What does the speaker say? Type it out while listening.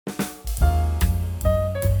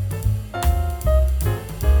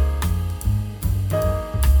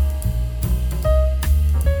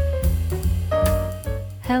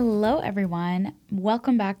everyone.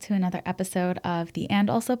 Welcome back to another episode of the And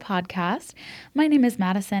Also podcast. My name is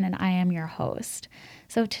Madison and I am your host.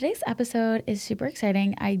 So today's episode is super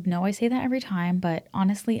exciting. I know I say that every time, but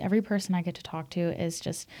honestly, every person I get to talk to is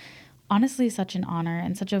just honestly such an honor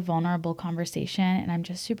and such a vulnerable conversation, and I'm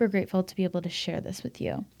just super grateful to be able to share this with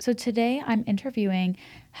you. So today I'm interviewing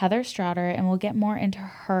Heather Stroughter, and we'll get more into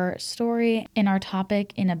her story and our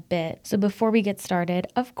topic in a bit. So before we get started,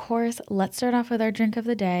 of course, let's start off with our drink of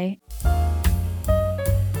the day.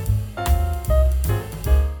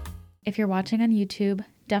 If you're watching on YouTube,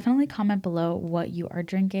 definitely comment below what you are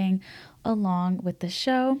drinking along with the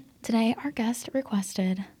show. Today, our guest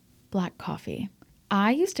requested black coffee.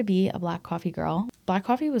 I used to be a black coffee girl. Black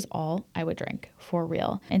coffee was all I would drink, for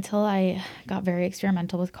real, until I got very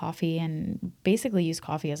experimental with coffee and basically used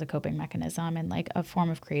coffee as a coping mechanism and like a form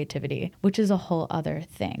of creativity, which is a whole other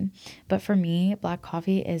thing. But for me, black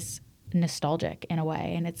coffee is nostalgic in a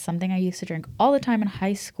way, and it's something I used to drink all the time in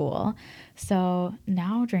high school. So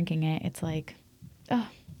now drinking it, it's like, oh,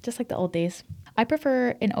 just like the old days. I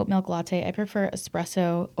prefer an oat milk latte. I prefer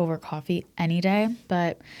espresso over coffee any day,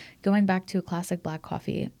 but going back to a classic black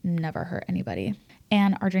coffee never hurt anybody.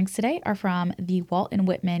 And our drinks today are from the Walt and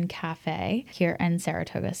Whitman Cafe here in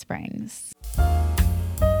Saratoga Springs.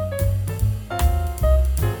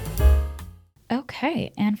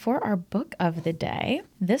 Okay, and for our book of the day,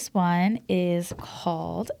 this one is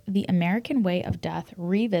called The American Way of Death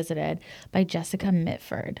Revisited by Jessica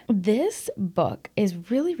Mitford. This book is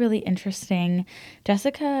really, really interesting.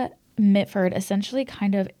 Jessica Mitford essentially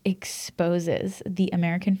kind of exposes the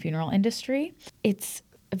American funeral industry. It's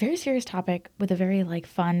a very serious topic with a very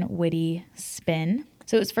fun, witty spin.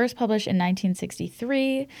 So it was first published in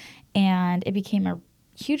 1963, and it became a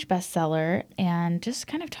huge bestseller and just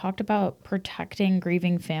kind of talked about protecting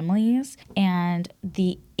grieving families and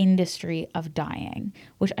the industry of dying,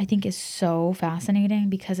 which I think is so fascinating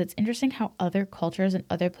because it's interesting how other cultures and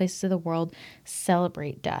other places of the world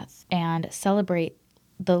celebrate death and celebrate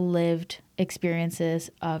the lived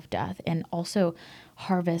experiences of death and also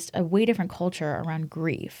harvest a way different culture around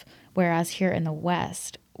grief. Whereas here in the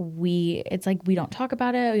West, it's like we don't talk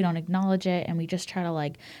about it, we don't acknowledge it, and we just try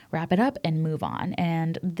to wrap it up and move on.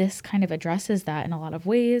 And this kind of addresses that in a lot of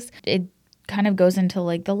ways. It kind of goes into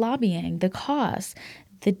the lobbying, the costs,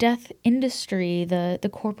 the death industry, the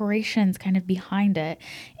corporations kind of behind it,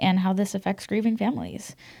 and how this affects grieving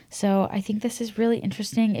families. So I think this is really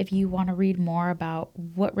interesting if you want to read more about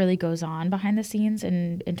what really goes on behind the scenes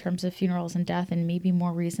in terms of funerals and death, and maybe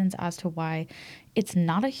more reasons as to why it's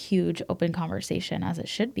not a huge open conversation as it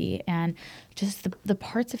should be, and just the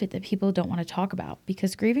parts of it that people don't want to talk about,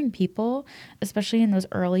 because grieving people, especially in those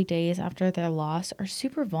early days after their loss, are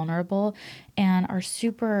super vulnerable and are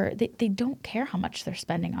they don't care how much they're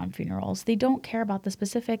spending on funerals. They don't care about the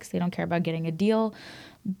specifics. They don't care about getting a deal.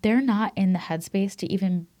 They're not in the headspace to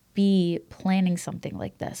even be planning something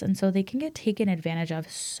like this. And so they can get taken advantage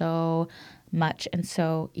of so much and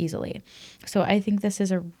so easily. So I think this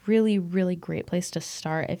is a really, really great place to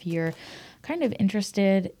start if you're kind of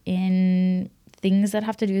interested in things that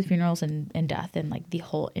have to do with funerals and death and the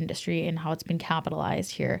whole industry and how it's been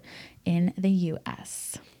capitalized here in the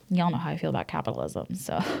US. Y'all know how I feel about capitalism.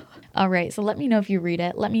 So, all right. So let me know if you read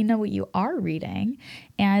it. Let me know what you are reading.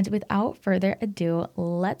 And without further ado,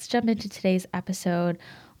 let's jump into today's episode,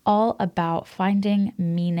 all about finding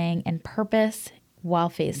meaning and purpose while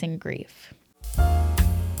facing grief.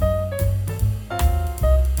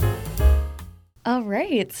 All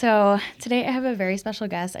right, so today I have a very special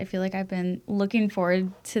guest. I feel like I've been looking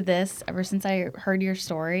forward to this ever since I heard your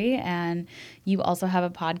story, and you also have a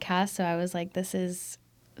podcast, so I was like, this is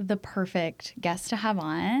the perfect guest to have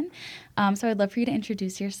on. So I'd love for you to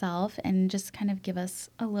introduce yourself and just kind of give us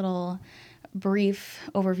a little brief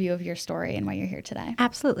overview of your story and why you're here today.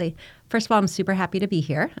 Absolutely. First of all, I'm super happy to be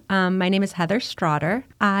here. My name is Heather Stroughter.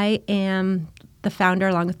 I am the founder,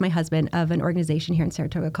 along with my husband, of an organization here in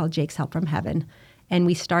Saratoga called Jake's Help from Heaven. And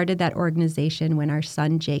we started that organization when our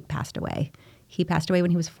son Jake passed away. He passed away when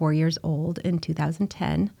he was 4 years old in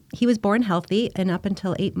 2010. He was born healthy, and up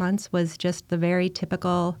until 8 months was just the very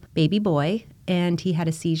typical baby boy, and he had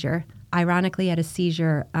a seizure. Ironically, he had a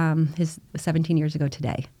seizure 17 years ago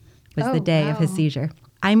today was the day of his seizure.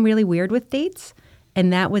 I'm really weird with dates,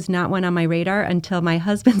 and that was not one on my radar until my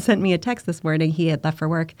husband sent me a text this morning. He had left for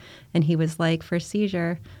work, and he was like, for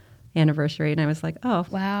seizure anniversary, and I was like, oh.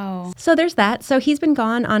 Wow. So there's that. So he's been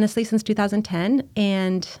gone, honestly, since 2010,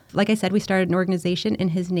 and like I said, we started an organization in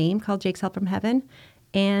his name called Jake's Help from Heaven,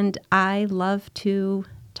 and I love to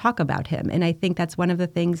talk about him, and I think that's one of the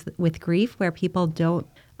things with grief where people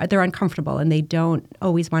they're uncomfortable, and they don't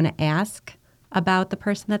always want to ask about the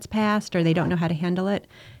person that's passed or they don't know how to handle it.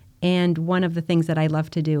 And one of the things that I love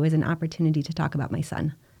to do is an opportunity to talk about my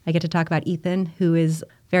son. I get to talk about Ethan, who is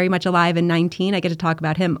very much alive and 19. I get to talk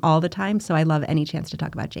about him all the time, so I love any chance to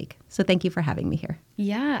talk about Jake. So thank you for having me here.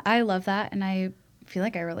 Yeah, I love that, and I feel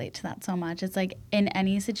like I relate to that so much. It's like in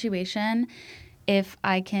any situation, if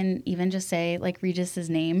I can even just say like Regis's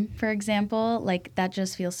name, for example, like that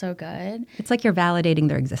just feels so good. It's like you're validating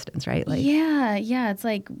their existence, right? Like, yeah. It's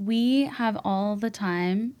like we have all the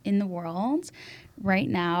time in the world right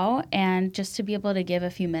now, and just to be able to give a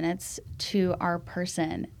few minutes to our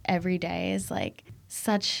person every day is like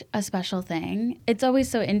such a special thing. It's always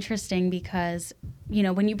so interesting because, you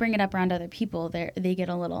know, when you bring it up around other people, they get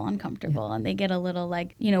a little uncomfortable and they get a little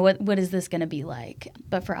like, you know, what is this going to be like?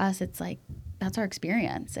 But for us, it's like, that's our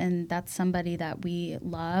experience, and that's somebody that we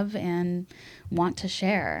love and want to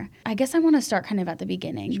share. I guess I want to start kind of at the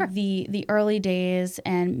beginning, Sure. The early days,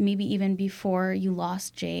 and maybe even before you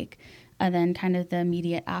lost Jake, and then kind of the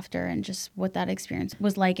immediate after, and just what that experience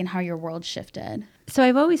was like and how your world shifted. So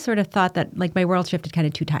I've always sort of thought that like my world shifted kind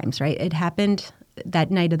of 2 times, right? It happened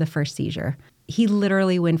that night of the first seizure. He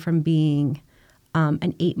literally went from being an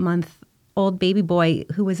 8-month-old baby boy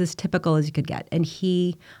who was as typical as you could get. And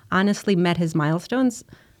he honestly met his milestones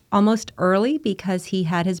almost early because he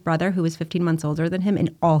had his brother who was 15 months older than him,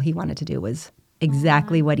 and all he wanted to do was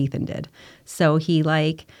exactly what Ethan did. So he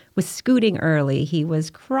like was scooting early. He was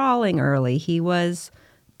crawling early. He was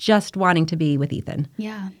just wanting to be with Ethan.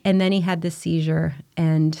 Yeah. And then he had this seizure,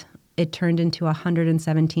 and it turned into a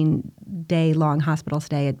 117-day long hospital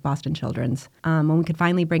stay at Boston Children's. When we could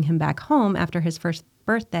finally bring him back home after his first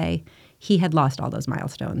birthday, he had lost all those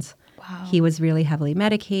milestones. Wow. He was really heavily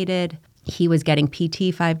medicated. He was getting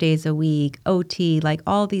PT 5 days a week, OT, like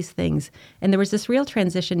all these things. And there was this real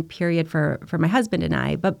transition period for my husband and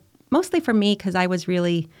I, but mostly for me because I was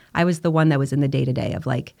the one that was in the day-to-day of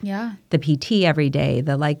like the PT every day,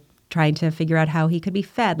 the like trying to figure out how he could be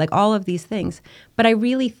fed, like all of these things. But I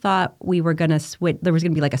really thought we were going to switch. There was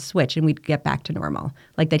going to be like a switch and we'd get back to normal,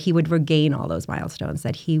 like that he would regain all those milestones,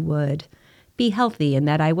 that he would be healthy and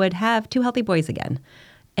that I would have 2 healthy boys again.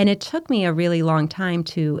 And it took me a really long time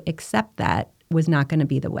to accept that was not going to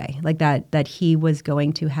be the way, like that he was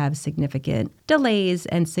going to have significant delays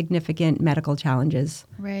and significant medical challenges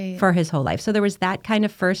for his whole life. So there was that kind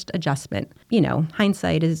of first adjustment. You know,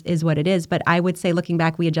 hindsight is what it is. But I would say looking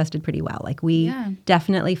back, we adjusted pretty well. Like we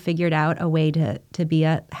definitely figured out a way to be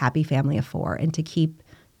a happy family of 4 and to keep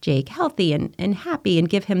Jake healthy and happy and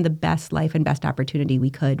give him the best life and best opportunity we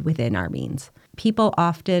could within our means. People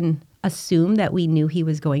often assume that we knew he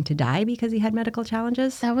was going to die because he had medical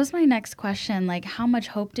challenges. That was my next question. Like, how much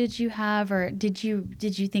hope did you have, or did you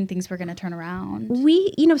think things were going to turn around?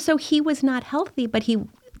 So he was not healthy, but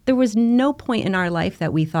there was no point in our life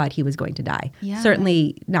that we thought he was going to die. Yeah.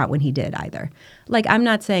 Certainly not when he did either. Like, I'm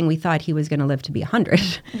not saying we thought he was going to live to be 100.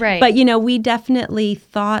 Right. But, we definitely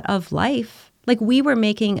thought of life. Like, we were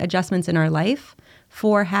making adjustments in our life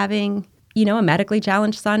for having a medically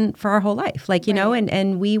challenged son for our whole life. Like,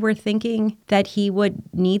 and we were thinking that he would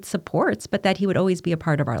need supports, but that he would always be a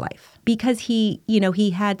part of our life. Because he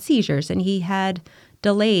had seizures and he had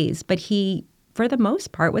delays, but he, for the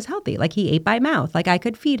most part, was healthy. Like, he ate by mouth. Like, I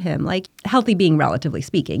could feed him. Like, healthy being relatively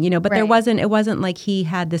speaking, but it wasn't like he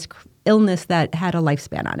had this illness that had a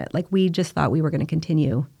lifespan on it. Like, we just thought we were going to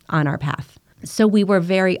continue on our path. So we were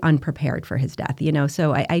very unprepared for his death,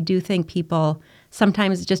 So I do think people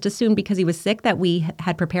sometimes just assumed because he was sick that we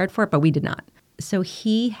had prepared for it, but we did not. So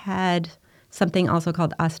he had something also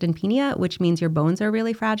called osteopenia, which means your bones are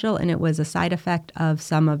really fragile, and it was a side effect of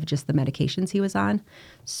some of just the medications he was on.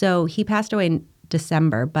 So he passed away in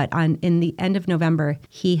December, but in the end of November,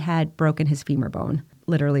 he had broken his femur bone,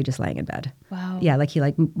 literally just laying in bed. Wow. Yeah, like he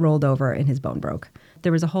rolled over and his bone broke.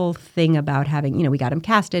 There was a whole thing about having, we got him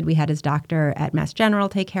casted. We had his doctor at Mass General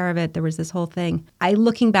take care of it. There was this whole thing.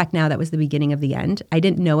 Looking back now, that was the beginning of the end. I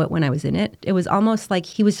didn't know it when I was in it. It was almost like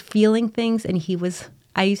he was feeling things and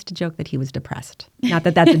I used to joke that he was depressed. Not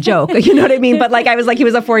that that's a joke, you know what I mean? But I was like, he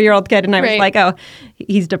was a 4-year-old kid and I was like, oh,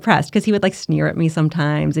 he's depressed. Because he would sneer at me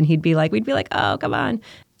sometimes and we'd be like, oh, come on.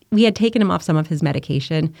 We had taken him off some of his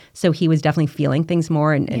medication, so he was definitely feeling things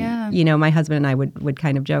more. And my husband and I would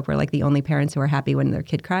kind of joke, we're like the only parents who are happy when their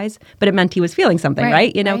kid cries. But it meant he was feeling something,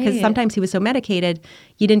 right? Because sometimes he was so medicated,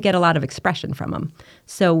 you didn't get a lot of expression from him.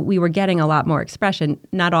 So we were getting a lot more expression,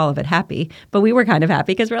 not all of it happy, but we were kind of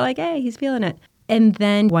happy because we're like, hey, he's feeling it. And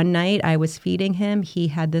then one night I was feeding him. He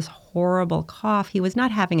had this horrible cough. He was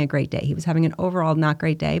not having a great day. He was having an overall not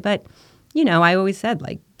great day. But, I always said,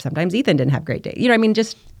 sometimes Ethan didn't have great days.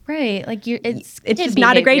 Just... Right. Like it's just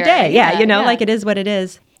not a great day. Yeah. Like it is what it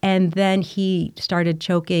is. And then he started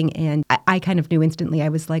choking, and I kind of knew instantly. I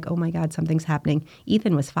was like, oh my God, something's happening.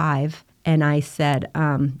 Ethan was 5, and I said,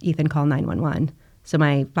 Ethan, call 911. So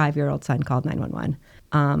my 5-year-old son called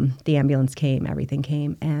 911. The ambulance came, everything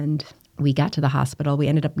came, and we got to the hospital. We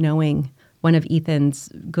ended up knowing one of Ethan's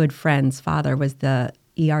good friends' father was the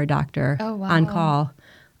ER doctor on call.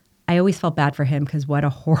 I always felt bad for him because what a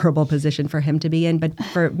horrible position for him to be in. But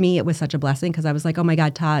for me, it was such a blessing because I was like, oh my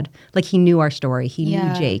God, Todd, like he knew our story. He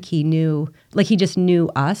knew Jake. He knew, like he just knew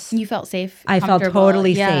us. You felt safe. I felt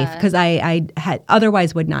totally safe because I had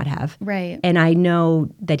otherwise would not have. Right. And I know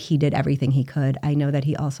that he did everything he could. I know that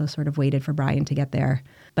he also sort of waited for Brian to get there.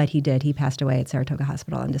 But he did. He passed away at Saratoga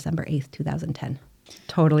Hospital on December 8th, 2010.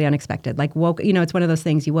 Totally unexpected. Like it's one of those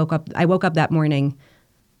things I woke up that morning,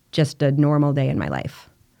 just a normal day in my life.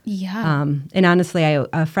 Yeah. And honestly,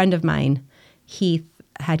 a friend of mine, Heath,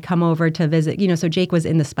 had come over to visit, so Jake was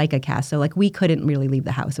in the Spica cast. So like we couldn't really leave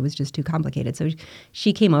the house. It was just too complicated. So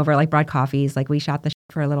she came over, like brought coffees, like we shot the shit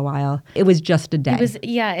for a little while. It was just a day.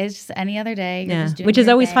 It's just any other day. You're just doing which is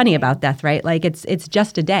your always thing. funny about death, right? Like it's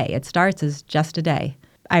just a day. It starts as just a day.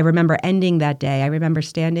 I remember ending that day. I remember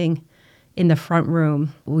standing in the front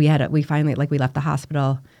room. We left the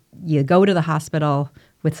hospital. You go to the hospital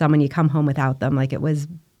with someone, you come home without them. Like it was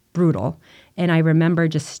brutal. And I remember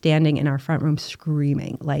just standing in our front room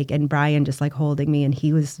screaming, and Brian just like holding me, and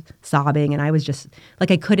he was sobbing, and I was just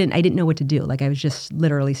like, I didn't know what to do. Like I was just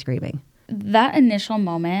literally screaming. That initial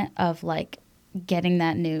moment of like getting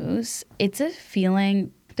that news, it's a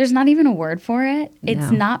feeling. There's not even a word for it.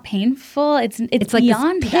 It's not painful. It's like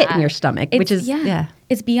beyond this pit that. in your stomach, which is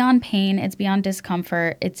It's beyond pain. It's beyond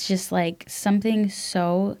discomfort. It's just like something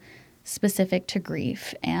so specific to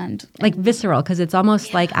grief and like visceral, because it's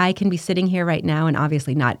almost like I can be sitting here right now, and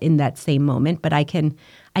obviously not in that same moment, but I can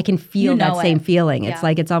feel that same feeling. It's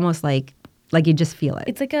like it's almost like you just feel it.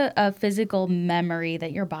 It's like a physical memory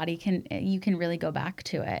that your body you can really go back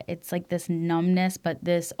to it. It's like this numbness, but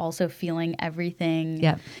this also feeling everything.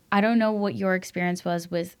 Yeah. I don't know what your experience was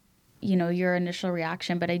with your initial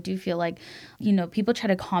reaction, but I do feel like, people try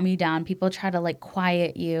to calm you down. People try to like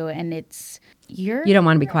quiet you, and you don't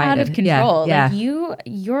want to be quieted. Out of control. Yeah. Like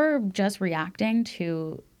you're just reacting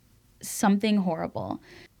to something horrible.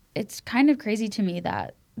 It's kind of crazy to me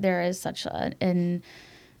that there is such a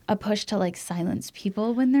push to like silence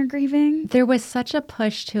people when they're grieving. There was such a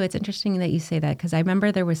push too. It's interesting that you say that, because I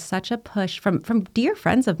remember there was such a push from dear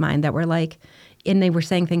friends of mine that were like, and they were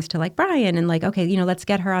saying things to like Brian and like, okay, let's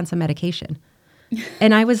get her on some medication.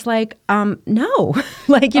 And I was like, no,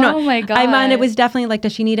 like, oh my God. it was definitely like,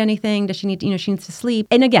 does she need anything? Does she need, she needs to sleep.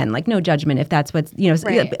 And again, like no judgment if that's what's,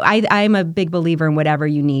 Right. I'm a big believer in whatever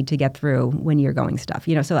you need to get through when you're going stuff,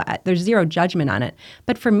 so there's zero judgment on it.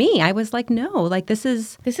 But for me, I was like, no, like this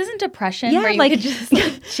isn't depression. Yeah, where you like, could just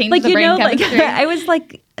like change like, the brain like chemistry. I was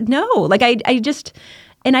like, no, like I just,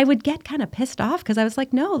 and I would get kind of pissed off because I was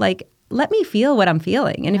like, no, like, let me feel what I'm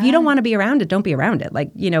feeling. And if you don't want to be around it, don't be around it.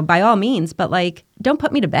 Like, by all means, but like, don't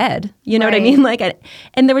put me to bed. You know what I mean? Like,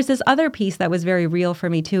 and there was this other piece that was very real for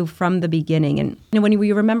me too from the beginning. And when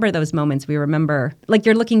we remember those moments, we remember, like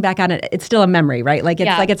you're looking back on it, it's still a memory, right? Like, it's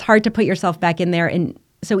like, it's hard to put yourself back in there. And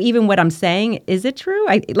so even what I'm saying, is it true?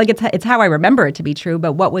 It's how I remember it to be true,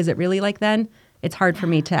 but what was it really like then? It's hard for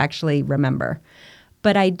me to actually remember.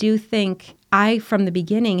 But I do think from the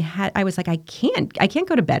beginning, I was like, I can't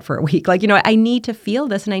go to bed for a week. Like, I need to feel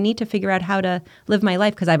this, and I need to figure out how to live my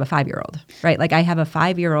life, because I have a 5-year-old, right? Like I have a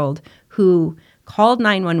 5-year-old who called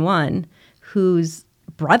 911, whose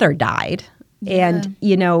brother died. Yeah. And,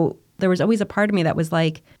 there was always a part of me that was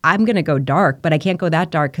like, I'm going to go dark, but I can't go that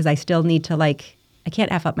dark because I still need to like, I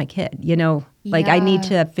can't F up my kid, Like I need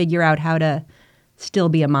to figure out how to still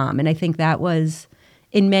be a mom. And I think that was,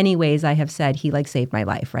 in many ways, I have said he like saved my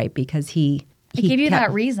life, right? Because he gave you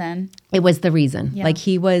that reason. It was the reason. Yeah. Like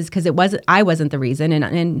because I wasn't the reason.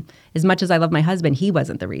 And as much as I love my husband, he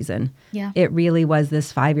wasn't the reason. Yeah. It really was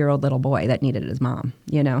this 5-year-old little boy that needed his mom,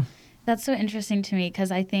 That's so interesting to me,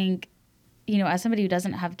 because I think, as somebody who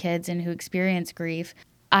doesn't have kids and who experience grief,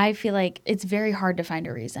 I feel like it's very hard to find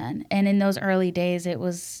a reason. And in those early days,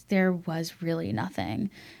 there was really nothing.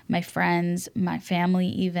 My friends, my family,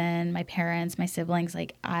 even my parents, my siblings,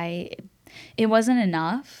 it wasn't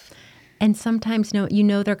enough. And sometimes,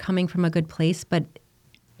 they're coming from a good place, but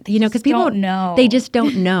because people don't know. They just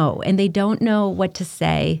don't know, and they don't know what to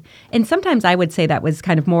say. And sometimes I would say that was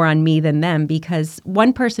kind of more on me than them, because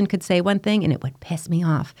one person could say one thing and it would piss me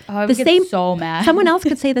off. Oh, I would get so mad. Someone else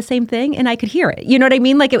could say the same thing and I could hear it. You know what I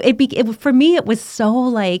mean? Like for me, it was so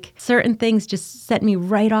like certain things just set me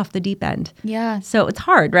right off the deep end. Yeah. So it's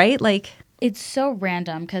hard, right? Like, It's so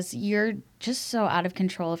random because you're just so out of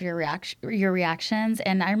control of your reactions.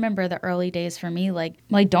 And I remember the early days for me, like,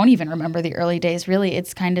 well, I don't even remember the early days, really.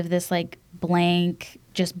 It's kind of this like blank,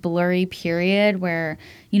 just blurry period where,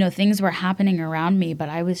 you know, things were happening around me, but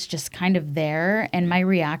I was just kind of there, and my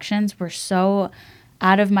reactions were so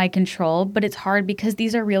out of my control. But it's hard because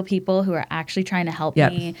these are real people who are actually trying to help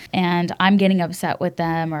me, and I'm getting upset with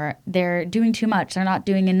them, or they're doing too much, they're not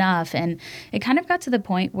doing enough. And it kind of got to the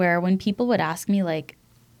point where when people would ask me, like,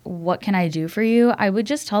 what can I do for you? I would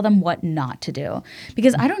just tell them what not to do,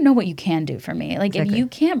 because I don't know what you can do for me. Like, if you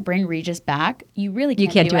can't bring Regis back, you really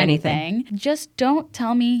can't do anything. Just don't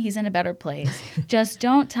tell me he's in a better place. Just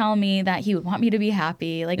don't tell me that he would want me to be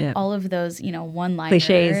happy. Like all of those, you know, one-liners.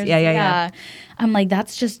 Cliches. Yeah. I'm like,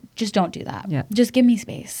 that's just don't do that. Yeah. Just give me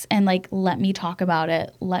space and like let me talk about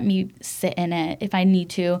it. Let me sit in it. If I need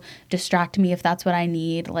to, distract me if that's what I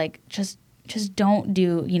need. Like, just don't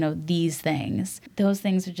do, you know, these things. Those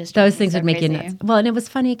things would just would make you nuts. Well, and it was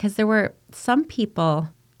funny because there were some people,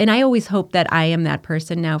 and I always hope that I am that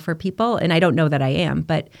person now for people, and I don't know that I am,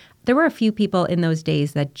 but there were a few people in those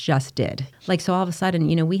days that just did. Like, so all of a sudden,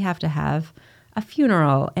 you know, we have to have a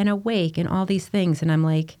funeral and a wake and all these things, and I'm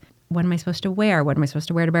like, what am I supposed to wear? What am I supposed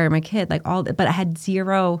to wear to bury my kid? Like but I had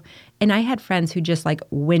zero. And I had friends who just like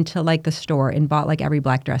went to like the store and bought like every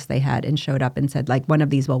black dress they had and showed up and said like, one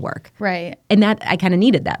of these will work. Right. And that I kind of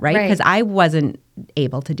needed that, right? Because I wasn't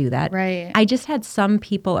able to do that. Right. I just had some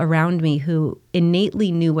people around me who innately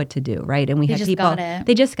knew what to do, right? And we had people,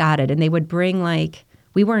 they just got it. And they would bring like,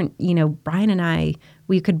 we weren't, you know, Brian and I,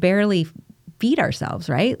 we could barely feed ourselves,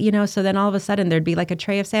 right? You know, so then all of a sudden there'd be like a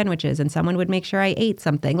tray of sandwiches and someone would make sure I ate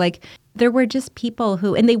something. Like, there were just people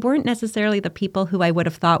who, and they weren't necessarily the people who I would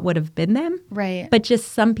have thought would have been them. Right. But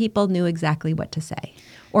just some people knew exactly what to say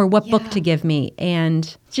or what book to give me,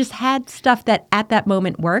 and just had stuff that at that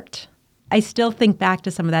moment worked. I still think back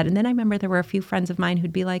to some of that. And then I remember there were a few friends of mine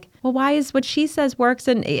who'd be like, well, why is what she says works?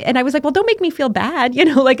 And I was like, well, don't make me feel bad. You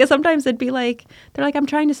know, like sometimes it'd be like, they're like, I'm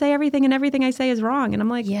trying to say everything and everything I say is wrong. And I'm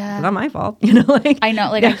like, it's not my fault. You know, like I know,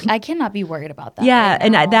 like I cannot be worried about that. Yeah. Right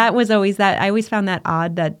and now. that was always that. I always found that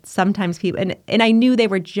odd that sometimes people, and I knew they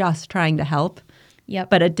were just trying to help. Yep.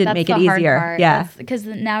 But it didn't make it easier. Yeah. Because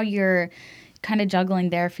now you're kind of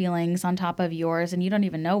juggling their feelings on top of yours, and you don't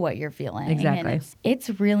even know what you're feeling. Exactly. And it's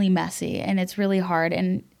really messy and it's really hard.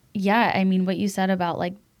 And yeah, I mean, what you said about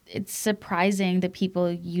like, it's surprising the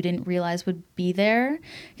people you didn't realize would be there,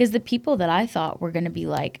 because the people that I thought were going to be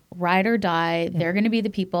like ride or die, they're going to be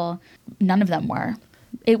the people, none of them were.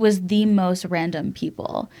 It was the most random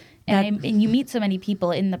people. And you meet so many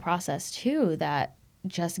people in the process too that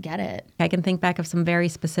just get it. I can think back of some very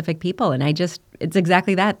specific people, and it's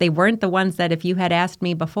exactly that. They weren't the ones that if you had asked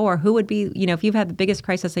me before, who would be, you know, if you've had the biggest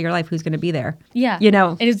crisis of your life, who's going to be there? Yeah. You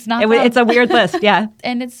know, it's not. It's a weird list. Yeah.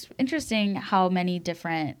 And it's interesting how many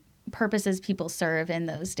different purposes people serve in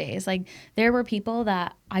those days. Like, there were people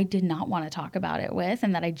that I did not want to talk about it with,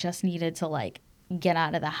 and that I just needed to like get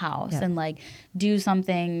out of the house and like do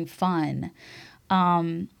something fun.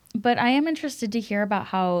 But I am interested to hear about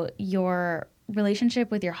how your relationship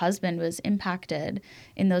with your husband was impacted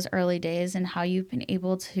in those early days, and how you've been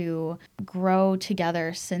able to grow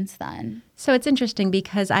together since then. So it's interesting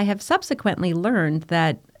because I have subsequently learned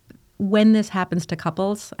that when this happens to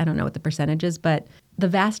couples, I don't know what the percentage is, but the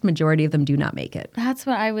vast majority of them do not make it. That's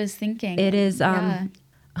what I was thinking. It is,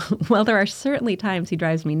 well, there are certainly times he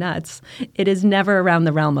drives me nuts. It is never around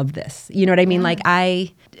the realm of this. You know what I mean? Like,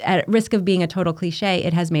 at risk of being a total cliche,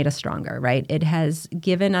 it has made us stronger, right? It has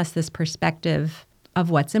given us this perspective of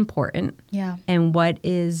what's important and what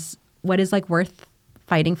is like worth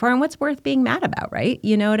fighting for and what's worth being mad about, right?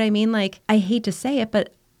 You know what I mean? Like, I hate to say it,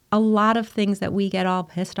 but a lot of things that we get all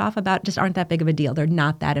pissed off about just aren't that big of a deal. They're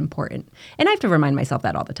not that important. And I have to remind myself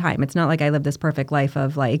that all the time. It's not like I live this perfect life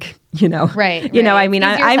of like, you know. Right. You know, I mean,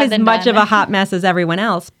 I'm as much of a hot mess as everyone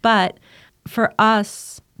else. But for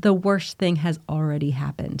us, the worst thing has already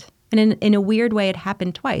happened. And in a weird way, it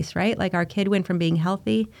happened twice, right? Like, our kid went from being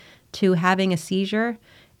healthy to having a seizure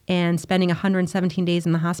and spending 117 days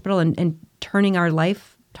in the hospital and turning our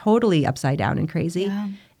life totally upside down and crazy. Yeah.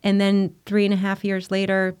 And then 3.5 years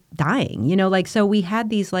later, dying, you know, like, so we had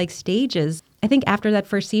these like stages. I think after that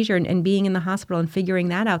first seizure and being in the hospital and figuring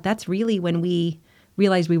that out, that's really when we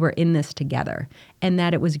realized we were in this together and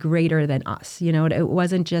that it was greater than us. You know, it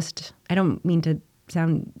wasn't just, I don't mean to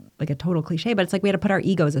sound like a total cliche, but it's like we had to put our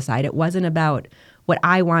egos aside. It wasn't about what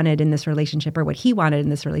I wanted in this relationship or what he wanted in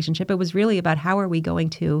this relationship. It was really about how are we going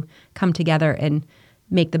to come together and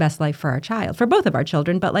make the best life for our child, for both of our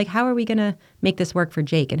children, but like, how are we going to make this work for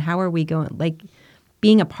Jake? And how are we going, like,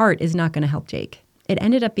 being apart is not going to help Jake. It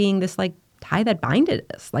ended up being this like tie that binded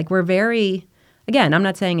us. Like we're very, again, I'm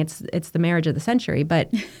not saying it's the marriage of the century, but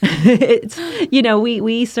it's,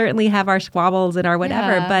 we certainly have our squabbles and our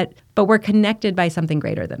whatever, Yeah. but we're connected by something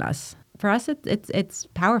greater than us. For us, it's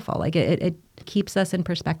powerful. Like it keeps us in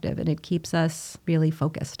perspective and it keeps us really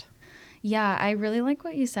focused. Yeah, I really like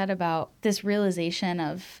what you said about this realization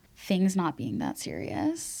of things not being that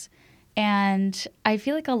serious. And I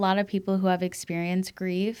feel like a lot of people who have experienced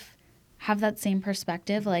grief have that same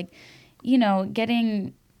perspective. Like,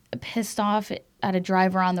 getting pissed off at a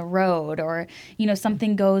driver on the road, or,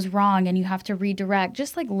 something goes wrong and you have to redirect,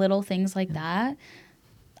 just like little things like that.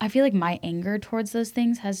 I feel like my anger towards those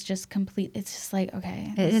things has just it's just like,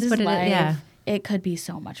 okay, It is what it is, life. yeah. It could be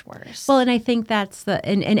so much worse. Well, and I think that's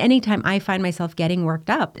and anytime I find myself getting worked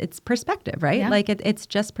up, it's perspective, right? Yeah. Like it's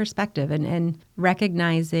just perspective and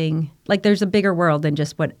recognizing like there's a bigger world than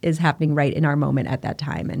just what is happening right in our moment at that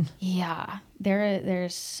time. And yeah,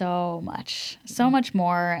 there's so much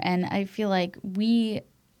more. And I feel like we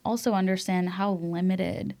also understand how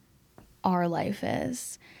limited our life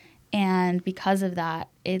is. And because of that,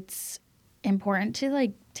 it's important to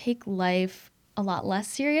like take life a lot less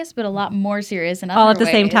serious, but a lot more serious in other ways. all at the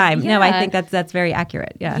same time. Yeah. No, I think that's very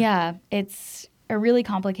accurate. Yeah. Yeah, it's a really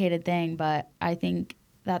complicated thing, but I think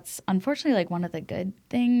that's unfortunately like one of the good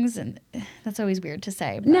things, and that's always weird to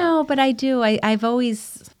say. But. No, but I do. I've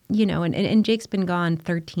always, and Jake's been gone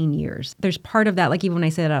 13 years. There's part of that, like even when I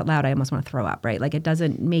say that out loud, I almost want to throw up, right? Like it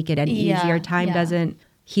doesn't make it any easier. Time doesn't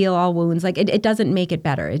heal all wounds. Like it doesn't make it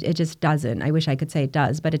better. It just doesn't. I wish I could say it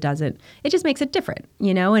does, but it doesn't. It just makes it different,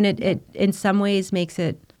 and it in some ways makes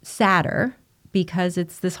it sadder because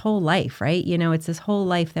it's this whole life, right? It's this whole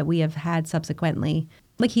life that we have had subsequently.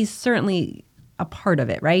 Like he's certainly a part of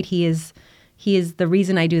it, right? He is the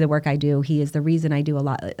reason I do the work I do. He is the reason I do a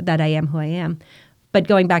lot, that I am who I am. But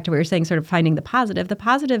going back to what you're saying, sort of finding the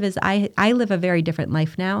positive is I live a very different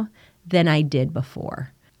life now than I did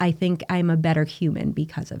before. I think I'm a better human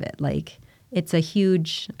because of it. Like it's a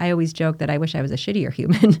huge, I always joke that I wish I was a shittier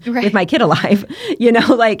human with my kid alive.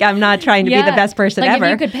 Like I'm not trying to be the best person like ever.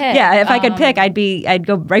 If you could pick. Yeah, if I could pick, I'd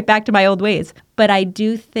go right back to my old ways. But I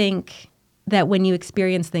do think that when you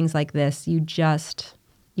experience things like this, you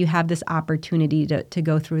have this opportunity to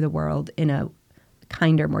go through the world in a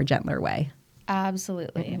kinder, more gentler way.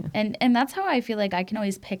 Absolutely. And that's how I feel like I can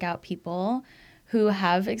always pick out people who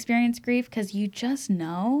have experienced grief, because you just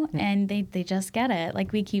know and they just get it,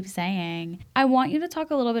 like we keep saying. I want you to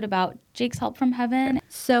talk a little bit about Jake's Help from Heaven.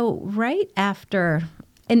 So right after,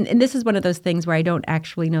 and this is one of those things where I don't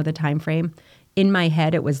actually know the time frame. In my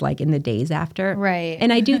head, it was like in the days after. Right.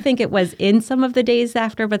 And I do think it was in some of the days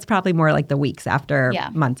after, but it's probably more like the weeks after,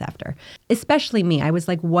 months after. Especially me. I was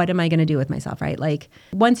like, what am I going to do with myself, right? Like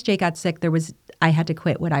once Jake got sick, I had to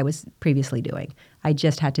quit what I was previously doing. I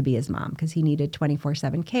just had to be his mom because he needed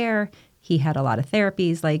 24/7 care. He had a lot of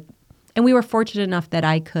therapies, and we were fortunate enough that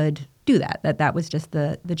I could do that. That was just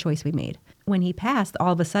the choice we made. When he passed,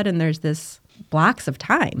 all of a sudden there's this blocks of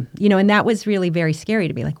time, and that was really very scary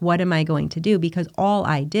to me. Like, what am I going to do? Because all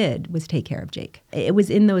I did was take care of Jake. It was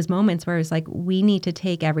in those moments where it was like, we need to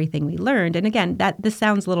take everything we learned. And again, this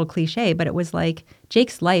sounds a little cliche, but it was like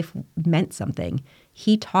Jake's life meant something.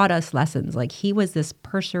 He taught us lessons. Like he was this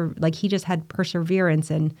he just had perseverance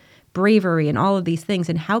and bravery and all of these things.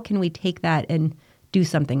 And how can we take that and do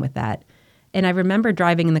something with that? And I remember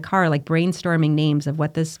driving in the car, like brainstorming names of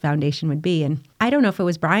what this foundation would be. And I don't know if it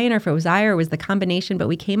was Brian or if it was I or it was the combination, but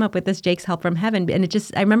we came up with this Jake's Help from Heaven.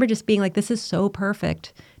 And I remember just being like, this is so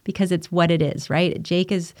perfect because it's what it is, right?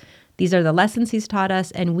 These are the lessons he's taught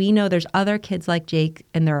us. And we know there's other kids like Jake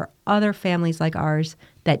and there are other families like ours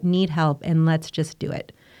that need help. And let's just do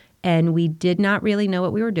it. And we did not really know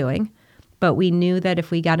what we were doing. But we knew that if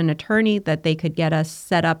we got an attorney that they could get us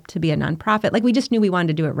set up to be a nonprofit. Like we just knew we wanted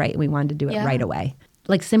to do it right and we wanted to do it right away.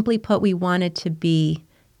 Like simply put, we wanted to be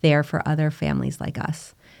there for other families like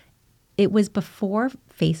us. It was before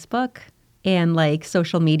Facebook and like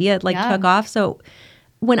social media took off. So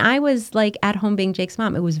when I was like at home being Jake's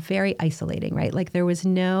mom, it was very isolating, right? Like there was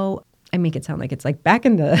I make it sound like it's like back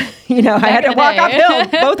in the, I had to walk uphill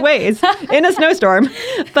both ways in a snowstorm.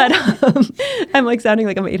 But I'm like sounding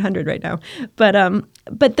like I'm 800 right now. But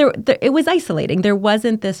there, it was isolating. There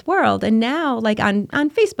wasn't this world. And now like on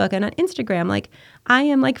Facebook and on Instagram, like I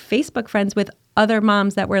am like Facebook friends with other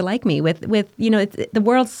moms that were like me with the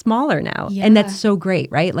world's smaller now. Yeah. And that's so great,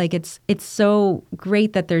 right? Like it's so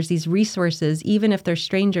great that there's these resources. Even if they're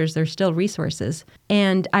strangers, they're still resources.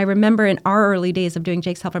 And I remember in our early days of doing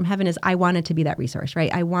Jake's Help from Heaven is I wanted to be that resource,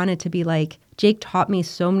 right? I wanted to be like, Jake taught me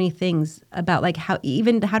so many things about like how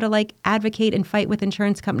to like advocate and fight with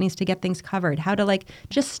insurance companies to get things covered, how to like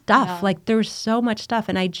just stuff. Yeah. Like there's so much stuff.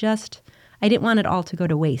 And I didn't want it all to go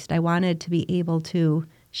to waste. I wanted to be able to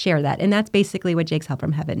share that. And that's basically what Jake's Help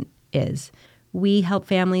from Heaven is. We help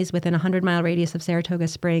families within a 100-mile radius of Saratoga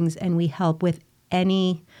Springs, and we help with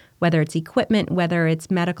any, whether it's equipment, whether it's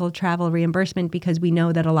medical travel reimbursement, because we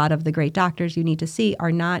know that a lot of the great doctors you need to see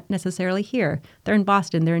are not necessarily here. They're in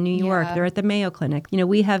Boston, they're in New York, Yeah. they're at the Mayo Clinic.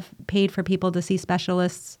 We have paid for people to see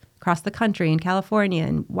specialists across the country in California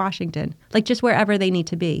and Washington, like just wherever they need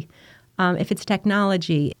to be. If it's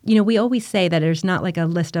technology, we always say that there's not like a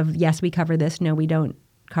list of, yes, we cover this, no, we don't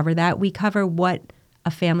cover that. We cover what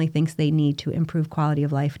a family thinks they need to improve quality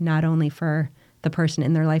of life, not only for the person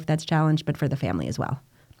in their life that's challenged, but for the family as well.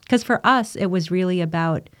 Because for us, it was really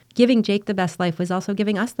about giving Jake the best life was also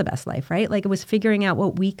giving us the best life, right? Like it was figuring out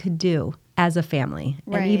what we could do as a family.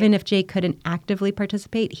 Right. And even if Jake couldn't actively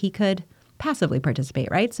participate, he could passively participate,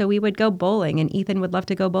 right? So we would go bowling and Ethan would love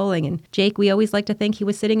to go bowling. And Jake, we always like to think he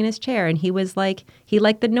was sitting in his chair and he was like, he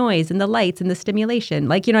liked the noise and the lights and the stimulation.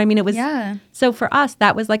 Like, it was, Yeah. So for us,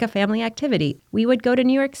 that was like a family activity. We would go to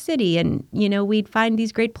New York City and, we'd find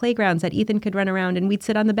these great playgrounds that Ethan could run around and we'd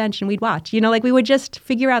sit on the bench and we'd watch, like we would just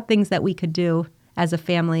figure out things that we could do as a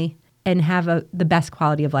family and have the best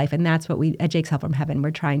quality of life. And that's what we, at Jake's Help from Heaven, we're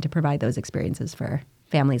trying to provide those experiences for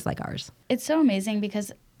families like ours. It's so amazing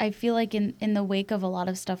because I feel like in the wake of a lot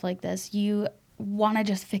of stuff like this, you want to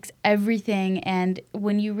just fix everything. And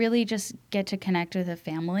when you really just get to connect with a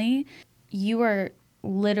family, you are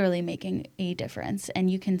literally making a difference and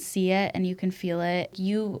you can see it and you can feel it.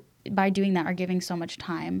 You, by doing that, are giving so much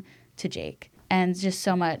time to Jake and just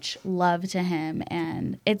so much love to him.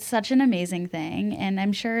 And it's such an amazing thing. And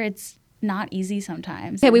I'm sure it's not easy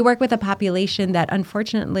sometimes. Yeah, we work with a population that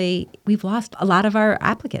unfortunately we've lost a lot of our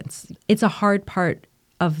applicants. It's a hard part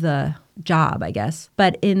of the job, I guess.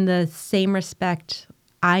 But in the same respect,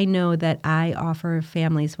 I know that I offer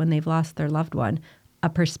families when they've lost their loved one a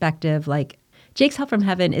perspective like Jake's Help from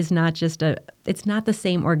Heaven is not just it's not the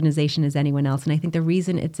same organization as anyone else. And I think the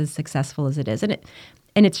reason it's as successful as it is, and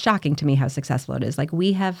it's shocking to me how successful it is. Like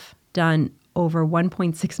we have done over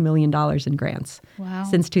 $1.6 million in grants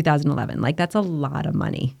since 2011. Like that's a lot of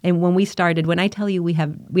money. And when we started, when I tell you we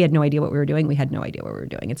had no idea what we were doing, we had no idea what we were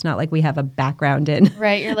doing. It's not like we have a background in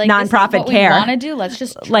right. You're like, nonprofit this is what care. We want to do. Let's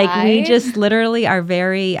just try. Like we just literally are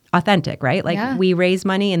very authentic, right? Like we raise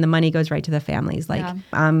money and the money goes right to the families. Like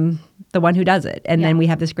I'm the one who does it. And then we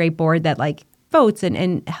have this great board that like votes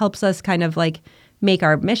and helps us kind of like make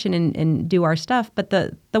our mission and do our stuff. But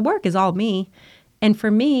the work is all me. And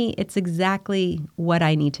for me, it's exactly what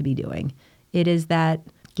I need to be doing. It is that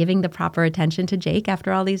giving the proper attention to Jake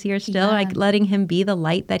after all these years still, like letting him be the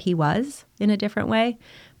light that he was in a different way,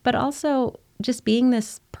 but also just being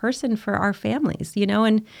this person for our families,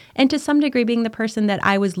 and to some degree being the person that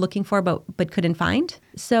I was looking for but couldn't find.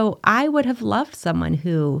 So I would have loved someone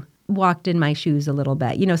who walked in my shoes a little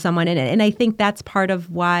bit, someone in it. And I think that's part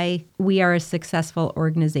of why we are a successful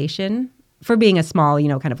organization for being a small,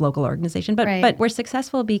 kind of local organization. But we're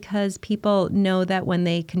successful because people know that when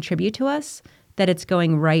they contribute to us, that it's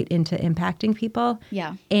going right into impacting people.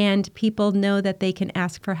 Yeah. And people know that they can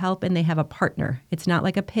ask for help and they have a partner. It's not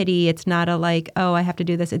like a pity. It's not a like, oh, I have to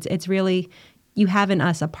do this. It's really, you have in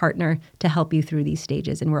us a partner to help you through these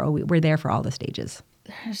stages. And we're there for all the stages.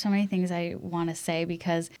 There's so many things I want to say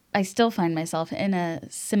because I still find myself in a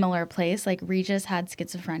similar place. Like Regis had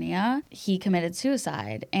schizophrenia. He committed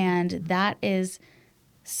suicide. And that is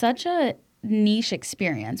such a niche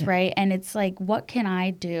experience, right? And it's like, what can I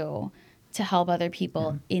do to help other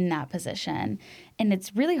people in that position? And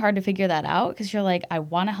it's really hard to figure that out because you're like, I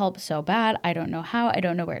want to help so bad. I don't know how. I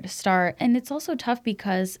don't know where to start. And it's also tough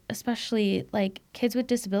because especially like kids with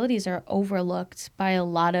disabilities are overlooked by a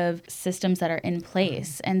lot of systems that are in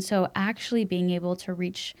place. And so actually being able to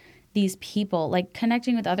reach these people, like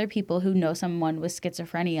connecting with other people who know someone with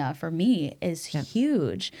schizophrenia for me is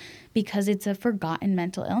huge because it's a forgotten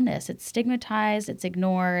mental illness. It's stigmatized, it's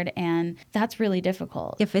ignored, and that's really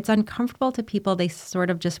difficult. If it's uncomfortable to people, they sort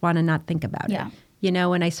of just want to not think about it.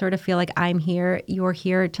 And I sort of feel like I'm here, you're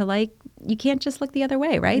here to like, you can't just look the other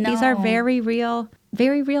way, right? No. These are very real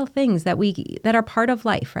things that are part of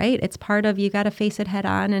life, right? It's part of, you got to face it head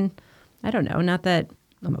on. And I don't know, not that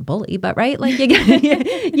I'm a bully, but right? Like you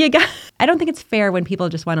got, I don't think it's fair when people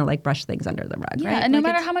just want to like brush things under the rug, Yeah, right? and no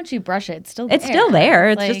Like, matter how much you brush it, it's still there. it's still there.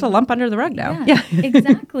 It's Like, just a lump under the rug now. yeah,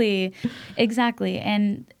 exactly. Exactly.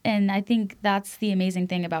 And I think that's the amazing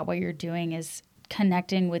thing about what you're doing is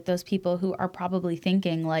connecting with those people who are probably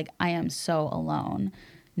thinking like, I am so alone.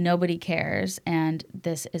 Nobody cares and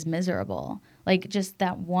this is miserable. Like just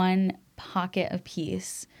that one pocket of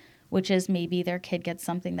peace, which is maybe their kid gets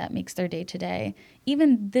something that makes their day to day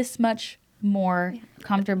even this much more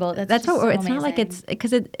comfortable. That's just so it's not like it's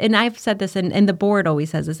because and I've said this and the board always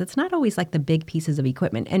says this, it's not always like the big pieces of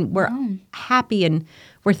equipment, and we're happy and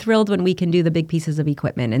we're thrilled when we can do the big pieces of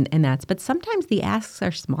equipment and that's, but sometimes the asks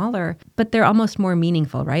are smaller, but they're almost more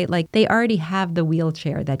meaningful, right? Like they already have the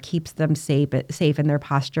wheelchair that keeps them safe in their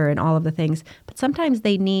posture and all of the things, but sometimes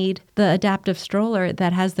they need the adaptive stroller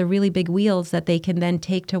that has the really big wheels that they can then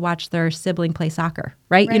take to watch their sibling play soccer,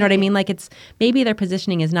 right? You know what I mean? Like it's maybe their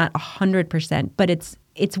positioning is not 100%, but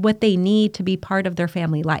it's what they need to be part of their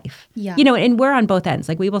family life. Yeah. You know, and we're on both ends.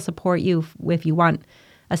 Like we will support you if you want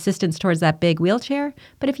assistance towards that big wheelchair,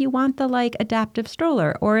 but if you want the like adaptive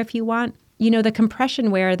stroller, or if you want, you know, the compression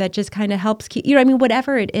wear that just kind of helps keep, you know, I mean,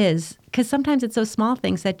 whatever it is, because sometimes it's those small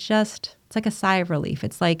things that just, it's like a sigh of relief.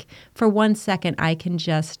 It's like for 1 second, I can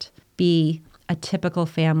just be a typical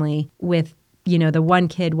family with, you know, the one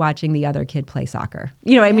kid watching the other kid play soccer.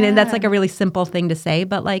 You know, I mean, and that's like a really simple thing to say,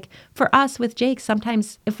 but like for us with Jake,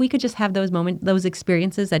 sometimes if we could just have those moments, those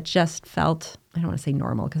experiences that just felt, I don't want to say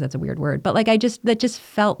normal because that's a weird word, but like that just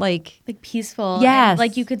felt like peaceful. Yes. And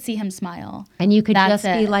like you could see him smile. And you could That's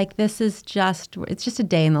just be it. like, it's just a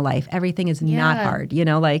day in the life. Everything is not Yeah. hard, you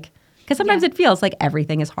know, like, because sometimes it feels like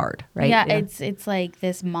everything is hard, right? Yeah, it's like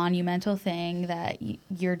this monumental thing that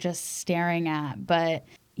you're just staring at, but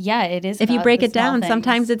yeah, it is. If you about break the it small down, things.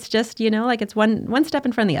 sometimes it's just, you know, like it's one step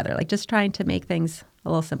in front of the other, like just trying to make things a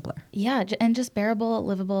little simpler. Yeah, and just bearable,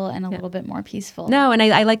 livable, and a little bit more peaceful. No, and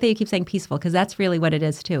I like that you keep saying peaceful because that's really what it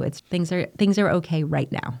is too. It's things are okay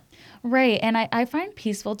right now. Right. And I find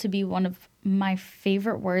peaceful to be one of my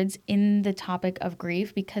favorite words in the topic of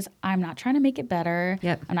grief because I'm not trying to make it better.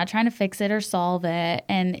 Yep. I'm not trying to fix it or solve it.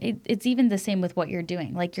 And it's even the same with what you're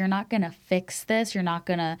doing. Like you're not going to fix this. You're not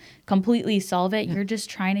going to completely solve it. You're just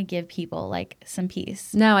trying to give people like some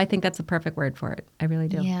peace. No, I think that's a perfect word for it. I really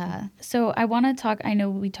do. Yeah. So I want to talk, I know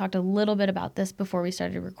we talked a little bit about this before we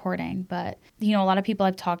started recording, but you know, a lot of people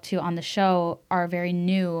I've talked to on the show are very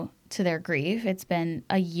new to their grief. It's been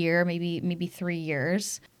a year, maybe 3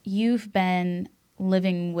 years. You've been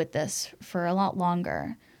living with this for a lot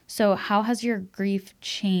longer. So how has your grief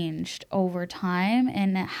changed over time,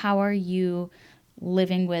 and how are you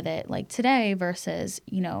living with it like today versus,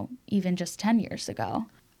 you know, even just 10 years ago?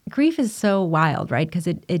 Grief is so wild, right? Because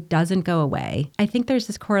it doesn't go away. I think there's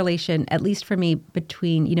this correlation, at least for me,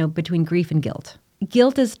 between grief and guilt.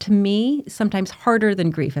 Guilt is, to me, sometimes harder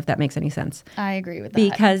than grief, if that makes any sense. I agree with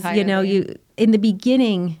that. Because, you know, entirely. in the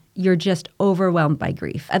beginning, you're just overwhelmed by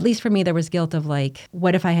grief. At least for me, there was guilt of like,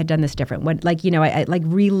 what if I had done this different? What, like, you know, I like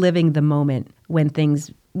reliving the moment when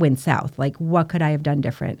things went south. Like, what could I have done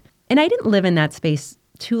different? And I didn't live in that space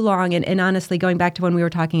too long. And honestly, going back to when we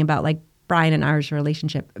were talking about like Brian and ours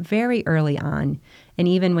relationship, very early on, and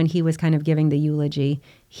even when he was kind of giving the eulogy,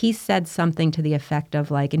 he said something to the effect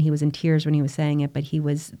of like, and he was in tears when he was saying it, but he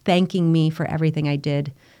was thanking me for everything I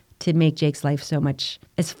did to make Jake's life so much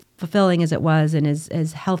as fulfilling as it was and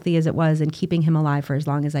as healthy as it was, and keeping him alive for as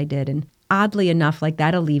long as I did. And oddly enough, like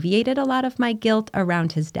that alleviated a lot of my guilt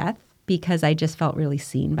around his death, because I just felt really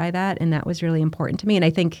seen by that. And that was really important to me. And I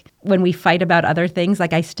think when we fight about other things,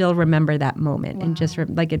 like I still remember that moment. And just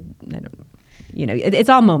like it, I don't, you know, it's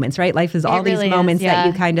all moments, right? Life is all really these moments is, yeah. that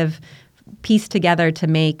you kind of piece together to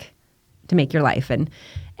make your life. And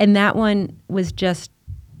that one was just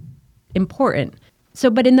important. So,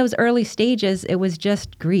 but in those early stages, it was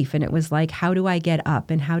just grief. And it was like, how do I get up,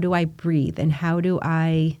 and how do I breathe, and how do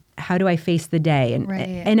I face the day? And Right.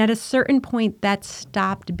 and at a certain point, that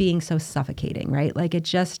stopped being so suffocating, right? Like it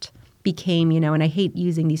just became, you know, and I hate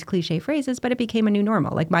using these cliche phrases, but it became a new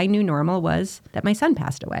normal. Like my new normal was that my son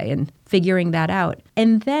passed away, and figuring that out.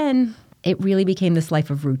 And then it really became this life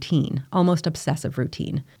of routine, almost obsessive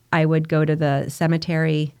routine. I would go to the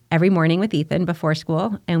cemetery every morning with Ethan before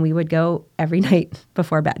school, and we would go every night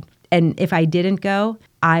before bed. And if I didn't go,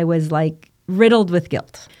 I was like riddled with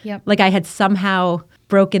guilt. Yep. Like I had somehow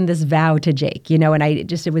broken this vow to Jake, you know, and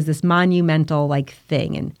it was this monumental like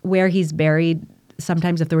thing. And where he's buried,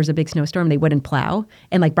 sometimes if there was a big snowstorm, they wouldn't plow.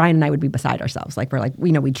 And like Brian and I would be beside ourselves. Like we're like,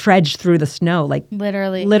 you know, we trudged through the snow, like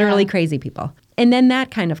Literally yeah. crazy people. And then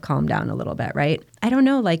that kind of calmed down a little bit, right? I don't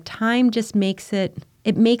know, like time just makes it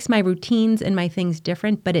it makes my routines and my things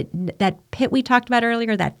different, but that pit we talked about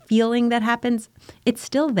earlier, that feeling that happens, it's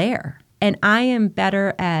still there. And I am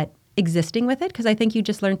better at existing with it because I think you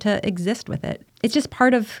just learn to exist with it. It's just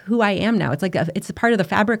part of who I am now. It's like it's a part of the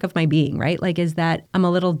fabric of my being, right? Like, is that I'm a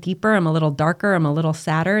little deeper, I'm a little darker, I'm a little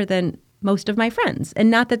sadder than most of my friends. And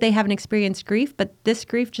not that they haven't experienced grief, but this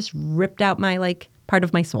grief just ripped out my part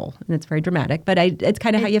of my soul. And it's very dramatic, but it's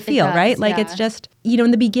kind of how you feel, right? Like, it's just,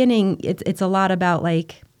 in the beginning, it's a lot about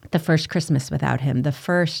like the first Christmas without him, the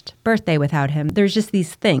first birthday without him. There's just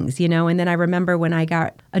these things, and then I remember when I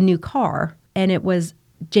got a new car and it was,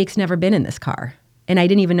 Jake's never been in this car. And I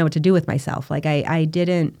didn't even know what to do with myself. Like I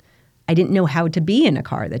didn't know how to be in a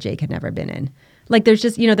car that Jake had never been in. Like there's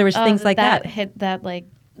just, there was things like that. Hit that like.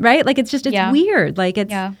 Right? Like it's weird. Like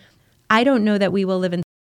I don't know that we will live in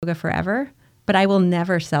Saratoga forever, but I will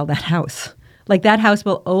never sell that house. Like that house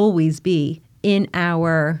will always be in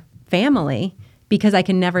our family because I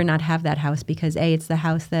can never not have that house because A, it's the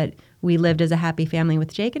house that we lived as a happy family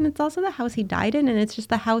with Jake, and it's also the house he died in, and it's just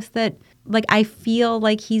the house that, like, I feel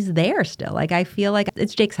like he's there still. Like, I feel like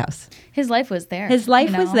it's Jake's house. His life was there. His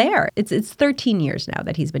life was there. It's 13 years now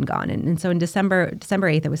that he's been gone, and so in December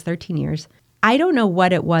 8th, it was 13 years. I don't know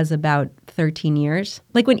what it was about 13 years.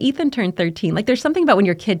 Like, when Ethan turned 13, like, there's something about when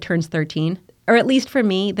your kid turns 13, or at least for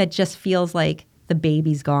me, that just feels like the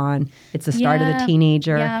baby's gone. It's the start of the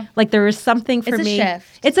teenager. Yeah. Like there is something for me.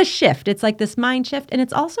 It's a shift. It's like this mind shift. And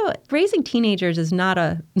it's also raising teenagers is not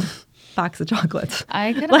a box of chocolates.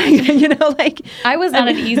 I could I was not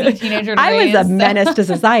an easy teenager to raise. I was a menace to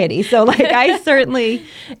society. So I certainly,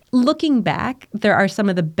 looking back, there are some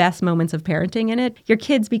of the best moments of parenting in it. Your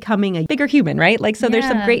kid's becoming a bigger human, right? There's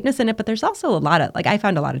some greatness in it, but there's also a lot of, I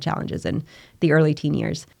found a lot of challenges in the early teen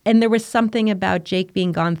years. And there was something about Jake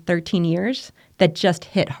being gone 13 years that just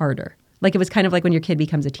hit harder. Like it was kind of like when your kid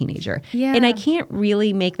becomes a teenager. Yeah. And I can't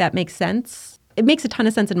really make that make sense. It makes a ton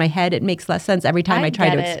of sense in my head. It makes less sense every time I try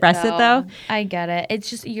to express it, though. I get it. It's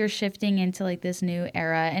just you're shifting into like this new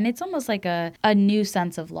era, and it's almost like a new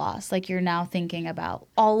sense of loss. Like you're now thinking about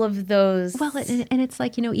all of those. Well, and it's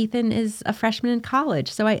like, Ethan is a freshman in college.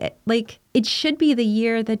 So it should be the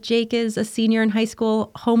year that Jake is a senior in high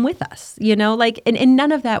school home with us, and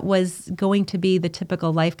none of that was going to be the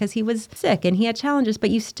typical life because he was sick and he had challenges.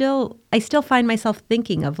 But I still find myself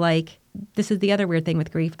thinking of this is the other weird thing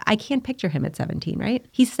with grief. I can't picture him at 17, right?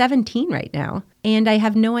 He's 17 right now. And I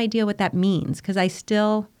have no idea what that means because I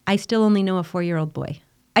still only know a 4-year-old boy.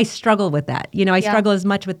 I struggle with that. I struggle as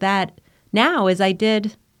much with that now as I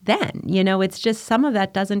did then. It's just some of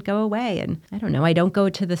that doesn't go away. And I don't know, I don't go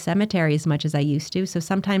to the cemetery as much as I used to. So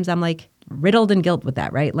sometimes I'm riddled in guilt with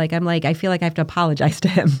that, right? I feel like I have to apologize to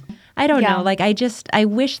him. I don't know. I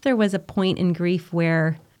wish there was a point in grief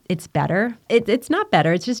where it's better. It's not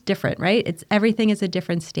better. It's just different, right? Everything is a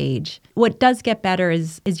different stage. What does get better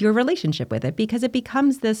is your relationship with it because it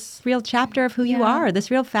becomes this real chapter of who you are,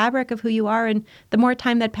 this real fabric of who you are. And the more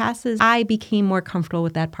time that passes, I became more comfortable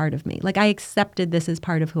with that part of me. I accepted this as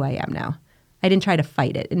part of who I am now. I didn't try to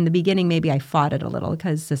fight it. In the beginning, maybe I fought it a little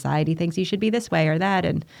because society thinks you should be this way or that.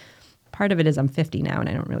 And part of it is I'm 50 now and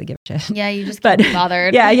I don't really give a shit. Yeah, you just can't be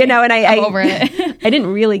bothered. Yeah, and I'm over it. I didn't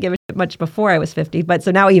really give a shit much before I was 50, but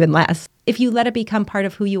so now even less. If you let it become part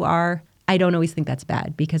of who you are, I don't always think that's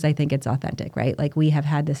bad because I think it's authentic, right? We have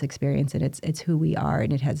had this experience and it's who we are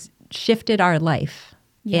and it has shifted our life.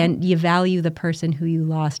 Yeah. And you value the person who you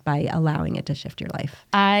lost by allowing it to shift your life.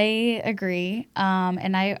 I agree.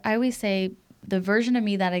 And I always say the version of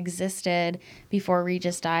me that existed before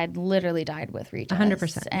Regis died literally died with Regis.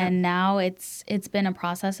 100%. And now it's been a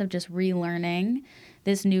process of just relearning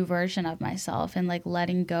this new version of myself and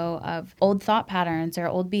letting go of old thought patterns or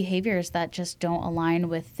old behaviors that just don't align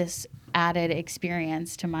with this added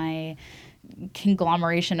experience to my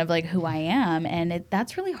conglomeration of who I am. And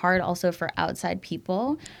that's really hard also for outside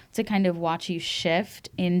people to kind of watch you shift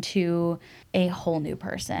into a whole new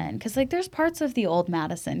person. Because there's parts of the old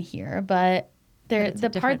Madison here, but they're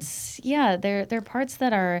parts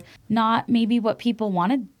that are not maybe what people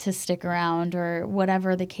wanted to stick around or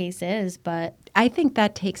whatever the case is. But I think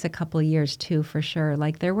that takes a couple of years too, for sure.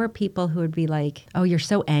 There were people who would be like, oh, you're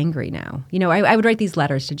so angry now. I would write these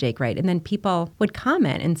letters to Jake, right? And then people would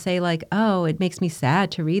comment and say oh, it makes me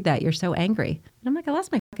sad to read that. You're so angry. And I'm like, I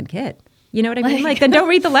lost my fucking kid. You know what I mean? Then don't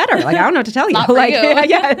read the letter. I don't know what to tell you. Not for you.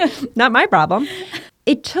 Yeah, not my problem.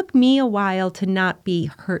 It took me a while to not be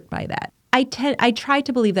hurt by that. I try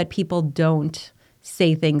to believe that people don't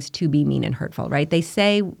say things to be mean and hurtful, right? They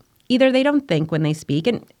say either they don't think when they speak,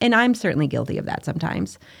 and I'm certainly guilty of that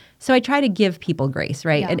sometimes. So I try to give people grace,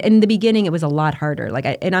 right? Yeah. And in the beginning, it was a lot harder.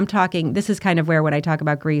 And I'm talking, this is kind of where when I talk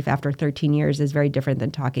about grief after 13 years is very different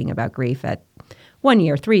than talking about grief at 1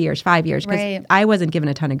 year, 3 years, 5 years. Because Right. I wasn't given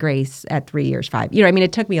a ton of grace at 3 years, 5. You know, I mean,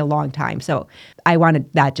 it took me a long time. So I wanted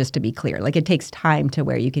that just to be clear. Like it takes time to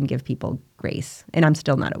where you can give people grace. And I'm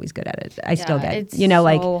still not always good at it. I still get, it's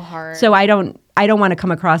so hard. So I don't want to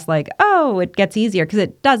come across like, oh, it gets easier, because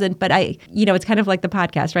it doesn't. But it's kind of like the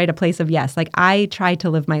podcast, right? A place of yes. Like I try to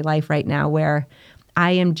live my life right now where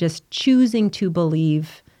I am just choosing to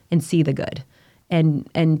believe and see the good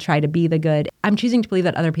and try to be the good. I'm choosing to believe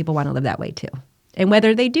that other people want to live that way too. And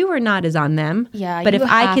whether they do or not is on them. Yeah, but if you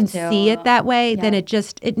I have can to. see it that way, then Yeah.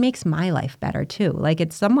 it makes my life better too. Like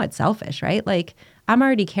it's somewhat selfish, right? Like I'm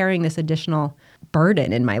already carrying this additional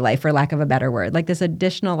burden in my life, for lack of a better word, like this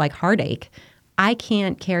additional like heartache. I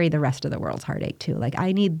can't carry the rest of the world's heartache too. Like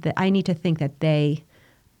I need to think that they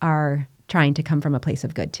are trying to come from a place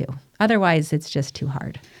of good too. Otherwise, it's just too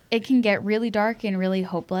hard. It can get really dark and really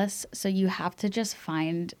hopeless. So you have to just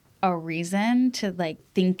find a reason to like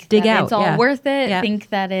think Dig that out, it's all yeah. worth it. Yeah. Think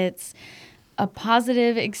that it's a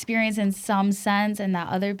positive experience in some sense, and that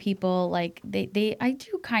other people like I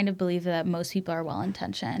do kind of believe that most people are well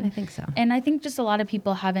intentioned. I think so. And I think just a lot of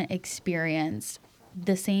people haven't experienced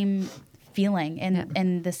the same feeling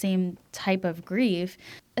and the same type of grief.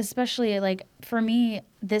 Especially like for me,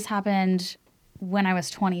 this happened when I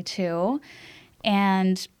was 22,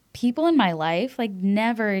 and people in my life like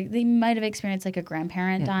they might have experienced like a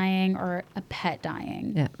grandparent dying or a pet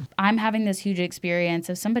dying. Yeah. I'm having this huge experience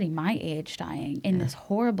of somebody my age dying in this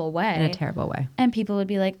horrible way. In a terrible way. And people would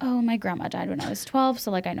be like, oh, my grandma died when I was 12,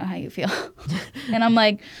 so like I know how you feel. And I'm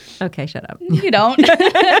like, Okay, shut up. you don't.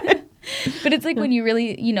 But it's like when you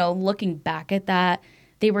really, looking back at that,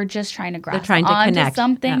 they were just trying to grasp trying to onto connect.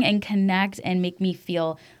 something Yeah. and connect and make me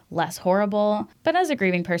feel less horrible. But as a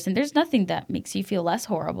grieving person, there's nothing that makes you feel less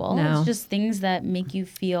horrible. No. It's just things that make you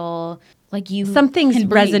feel like you Some things can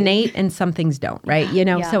breathe. resonate and some things don't, right?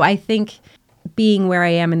 Yeah. So I think being where I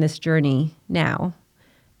am in this journey now,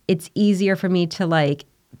 it's easier for me to like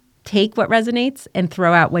take what resonates and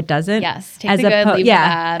throw out what doesn't. Yes, take the good, leave the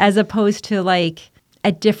bad. As opposed to like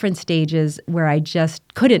at different stages where I just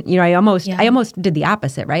couldn't, I almost did the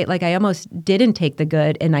opposite, right? Like I almost didn't take the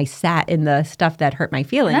good and I sat in the stuff that hurt my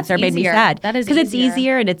feelings that's or made me easier. sad. That is because it's easier.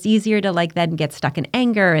 easier, and it's easier to like then get stuck in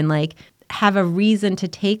anger and like have a reason to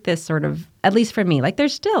take this sort of, at least for me, like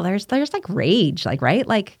there's like rage, like, right?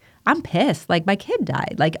 Like I'm pissed, like my kid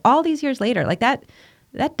died, like all these years later, like that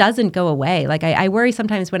doesn't go away. Like I worry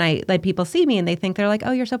sometimes when I let people see me and they think they're like,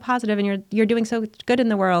 oh, you're so positive and you're doing so good in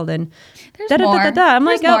the world and There's more. I'm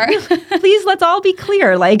There's like, more. oh, please let's all be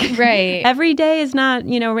clear. Like Right. every day is not,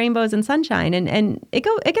 rainbows and sunshine, and it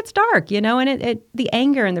gets dark, and it the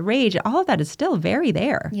anger and the rage, all of that is still very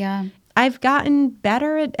there. Yeah. I've gotten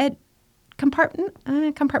better at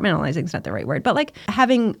compartmentalizing is not the right word, but like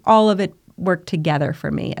having all of it work together for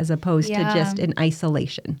me as opposed to Yeah. just in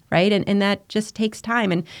isolation, right? And that just takes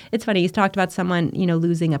time. And it's funny, you talked about someone,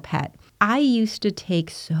 losing a pet. I used to take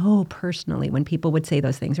so personally when people would say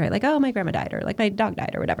those things, right? Like, oh, my grandma died or like my dog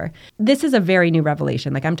died or whatever. This is a very new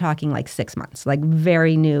revelation. Like I'm talking like 6 months, like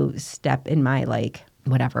very new step in my like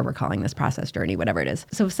whatever we're calling this process journey, whatever it is.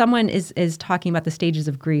 So if someone is talking about the stages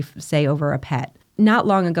of grief, say over a pet, not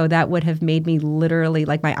long ago, that would have made me literally,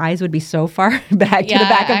 like my eyes would be so far back to the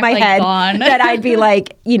back of my like head gone. that I'd be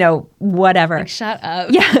like, whatever. Like, shut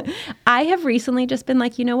up. Yeah. I have recently just been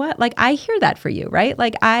like, you know what? Like I hear that for you, right?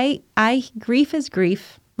 Like I grief is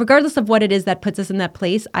grief. Regardless of what it is that puts us in that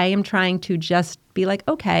place, I am trying to just be like,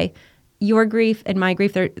 okay, your grief and my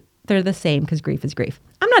grief, they're the same because grief is grief.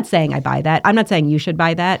 I'm not saying I buy that. I'm not saying you should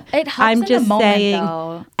buy that. It helps I'm in just the moment, saying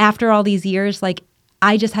though. after all these years, like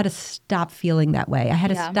I just had to stop feeling that way. I had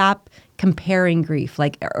to stop comparing grief,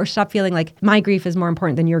 like, or stop feeling like my grief is more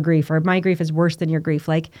important than your grief, or my grief is worse than your grief.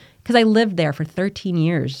 Like, because I lived there for 13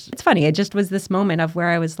 years. It's funny. It just was this moment of where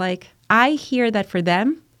I was like, I hear that for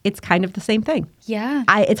them, it's kind of the same thing. Yeah.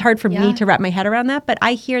 It's hard for me to wrap my head around that, but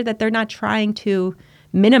I hear that they're not trying to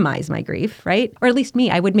minimize my grief, right? Or at least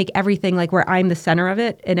me. I would make everything like where I'm the center of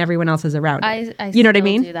it and everyone else is around it. I you know what I still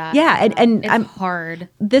mean? do that. Yeah, and it's hard.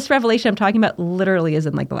 This revelation I'm talking about literally is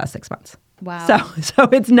in like the last 6 months. Wow. So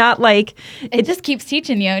it's not like It just keeps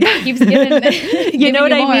teaching you. It just keeps giving. you know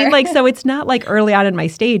what I mean? more. Like, so it's not like early on in my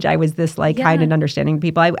stage I was this like kind and understanding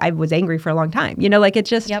people. I was angry for a long time. Like it's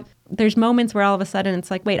just there's moments where all of a sudden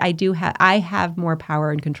it's like, wait, I have more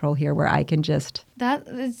power and control here where I can just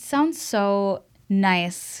It sounds so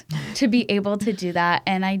nice to be able to do that.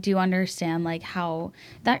 And I do understand like how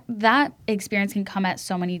that experience can come at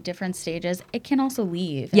so many different stages. It can also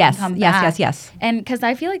leave Yes, and come yes, back. yes, yes. And because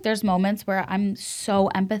I feel like there's moments where I'm so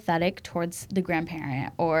empathetic towards the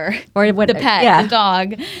grandparent or What, the pet, yeah. the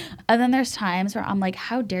dog. And then there's times where I'm like,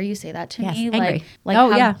 how dare you say that to Yes, me? angry. Like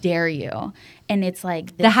Oh, how yeah. dare you? And it's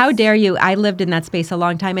like The how dare you, I lived in that space a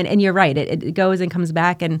long time. And you're right, it goes and comes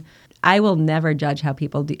back. And I will never judge how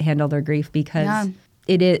people handle their grief because Yeah.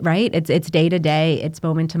 it is, right? It's day to day. It's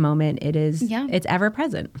moment to moment. It is, Yeah. it's ever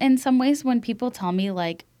present. In some ways, when people tell me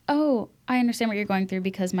like, oh, I understand what you're going through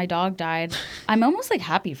because my dog died, I'm almost like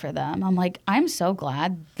happy for them. I'm like, I'm so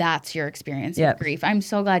glad that's your experience Yep. with grief. I'm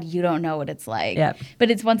so glad you don't know what it's like. Yep. But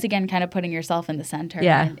it's once again kind of putting yourself in the center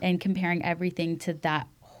Yeah. and comparing everything to that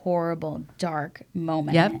horrible, dark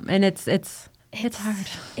moment. Yep. And it's hard.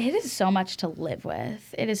 It is so much to live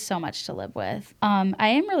with. It is so much to live with. I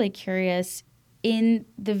am really curious. In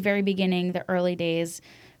the very beginning, the early days,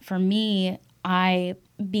 for me, I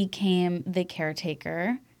became the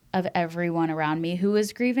caretaker of everyone around me who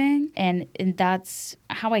was grieving. And that's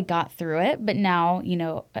how I got through it. But now,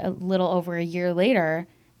 a little over a year later,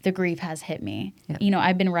 the grief has hit me. Yeah.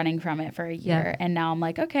 I've been running from it for a year. Yeah. And now I'm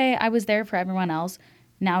like, okay, I was there for everyone else.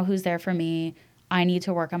 Now who's there for me? I need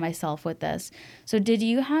to work on myself with this. So did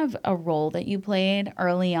you have a role that you played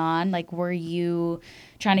early on? Like, were you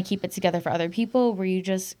trying to keep it together for other people? Were you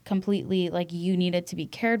just completely like you needed to be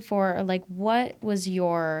cared for? Or like, what was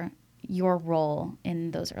your role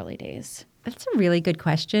in those early days? That's a really good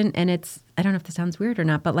question. And I don't know if this sounds weird or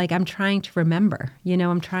not, but like I'm trying to remember,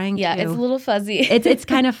 I'm trying to. Yeah, it's a little fuzzy. it's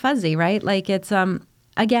kind of fuzzy, right? Like it's,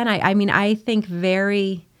 again, I mean, I think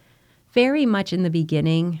very, very much in the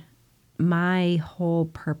beginning, my whole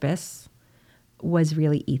purpose was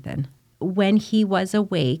really Ethan. When he was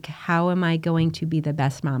awake, how am I going to be the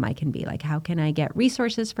best mom I can be? Like, how can I get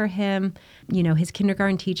resources for him? His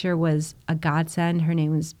kindergarten teacher was a godsend. Her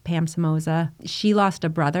name was Pam Samoza. She lost a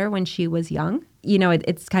brother when she was young.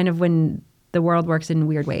 It's kind of when the world works in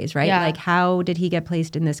weird ways, right? Yeah. Like, how did he get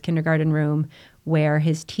placed in this kindergarten room where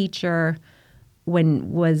his teacher,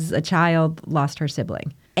 when was a child, lost her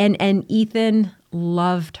sibling? And Ethan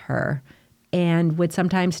loved her and would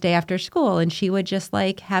sometimes stay after school, and she would just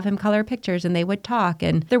like have him color pictures and they would talk.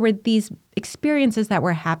 And there were these experiences that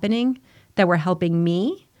were happening that were helping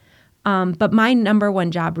me. But my number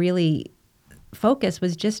one job really focus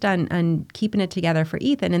was just on keeping it together for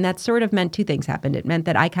Ethan. And that sort of meant two things happened. It meant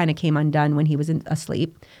that I kind of came undone when he was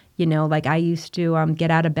asleep. Like I used to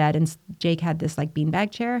get out of bed and Jake had this like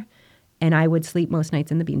beanbag chair and I would sleep most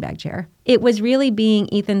nights in the beanbag chair. It was really being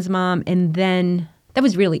Ethan's mom, and then that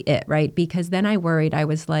was really it, right? Because then I worried, I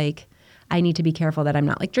was like, I need to be careful that I'm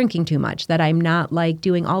not like drinking too much, that I'm not like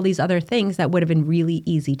doing all these other things that would have been really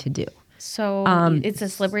easy to do. So it's a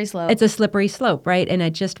slippery slope. It's a slippery slope, right? And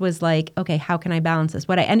it just was like, okay, how can I balance this?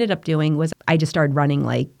 What I ended up doing was I just started running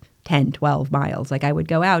like 10, 12 miles. Like I would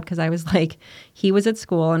go out because I was like, he was at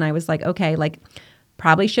school and I was like, okay, like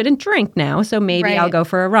probably shouldn't drink now. So maybe Right. I'll go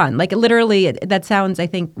for a run. Like literally that sounds, I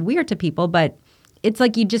think, weird to people, but it's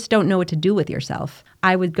like you just don't know what to do with yourself.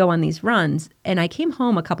 I would go on these runs and I came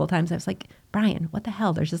home a couple times. I was like, Brian, what the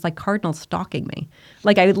hell? There's this like cardinal stalking me.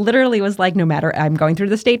 Like I literally was like, no matter, I'm going through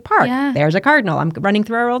the state park. Yeah. There's a cardinal. I'm running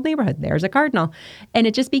through our old neighborhood. There's a cardinal. And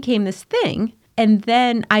it just became this thing. And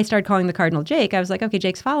then I started calling the cardinal Jake. I was like, okay,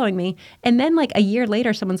 Jake's following me. And then like a year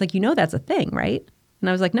later, someone's like, that's a thing, right? And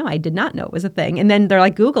I was like, no, I did not know it was a thing. And then they're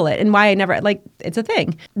like, Google it. And why I never, like, it's a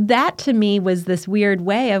thing. That to me was this weird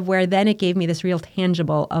way of where then it gave me this real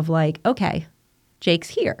tangible of like, okay, Jake's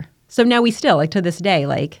here. So now we still, like to this day,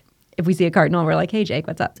 like if we see a cardinal, we're like, hey, Jake,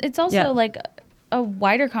 what's up? It's also Yeah. like a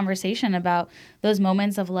wider conversation about those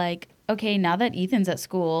moments of like, okay, now that Ethan's at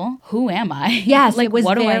school, who am I? Yes, like, it was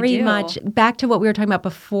what do I very do? much back to what we were talking about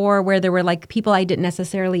before, where there were like people I didn't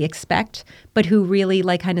necessarily expect, but who really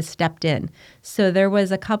like kind of stepped in. So there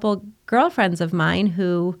was a couple girlfriends of mine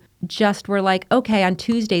who just were like, okay, on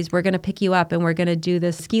Tuesdays, we're going to pick you up and we're going to do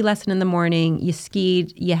this ski lesson in the morning. You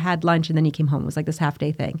skied, you had lunch, and then you came home. It was like this half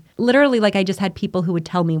day thing. Literally, like I just had people who would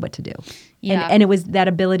tell me what to do. Yeah. And it was that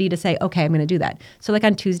ability to say, okay, I'm going to do that. So like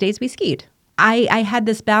on Tuesdays, we skied. I had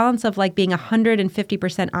this balance of like being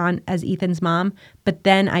 150% on as Ethan's mom, but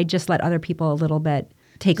then I just let other people a little bit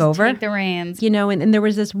take over. Take the reins. And there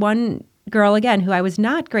was this one girl again who I was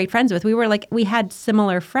not great friends with. We had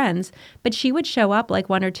similar friends, but she would show up like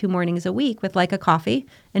 1 or 2 mornings a week with like a coffee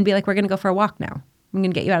and be like, we're going to go for a walk now. I'm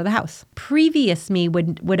going to get you out of the house. Previous me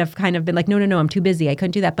would have kind of been like, no, I'm too busy. I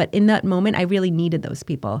couldn't do that. But in that moment, I really needed those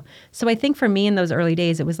people. So I think for me in those early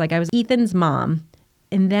days, it was like I was Ethan's mom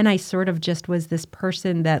And then I sort of just was this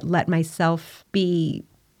person that let myself be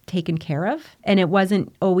taken care of. And it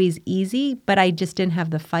wasn't always easy, but I just didn't have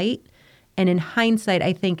the fight. And in hindsight,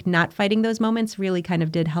 I think not fighting those moments really kind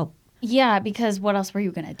of did help. Yeah, because what else were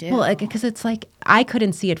you going to do? Well, because it's like I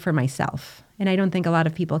couldn't see it for myself. And I don't think a lot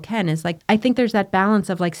of people can. Is like, I think there's that balance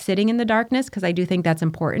of like sitting in the darkness, because I do think that's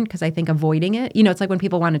important, because I think avoiding it, it's like when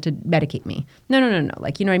people wanted to medicate me. No.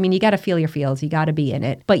 Like, what I mean? You got to feel your feels. You got to be in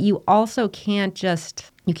it. But you also can't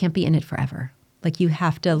be in it forever. Like, you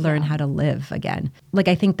have to learn how to live again. Like,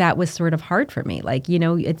 I think that was sort of hard for me. Like,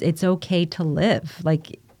 it's okay to live.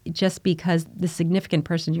 Like, just because the significant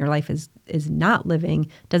person in your life is not living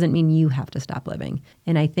doesn't mean you have to stop living.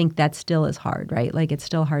 And I think that still is hard, right? Like, it's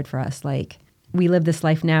still hard for us. Like, we live this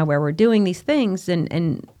life now where we're doing these things,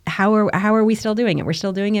 and how are we still doing it? We're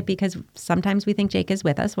still doing it because sometimes we think Jake is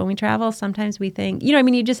with us when we travel. Sometimes we think,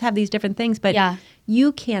 you just have these different things, but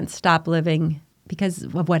you can't stop living because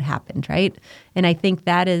of what happened, right? And I think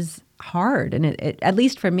that is hard. And it at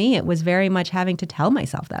least for me, it was very much having to tell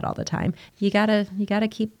myself that all the time. You gotta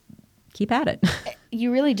keep at it.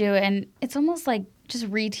 You really do. And it's almost like just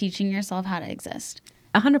reteaching yourself how to exist.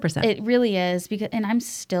 100%. It really is, and I'm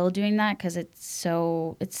still doing that because it's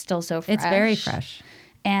still so fresh. It's very fresh.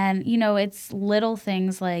 And, it's little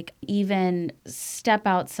things like even step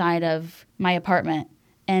outside of my apartment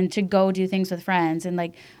and to go do things with friends and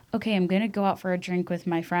like, okay, I'm going to go out for a drink with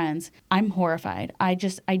my friends. I'm horrified. I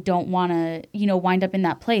don't want to, wind up in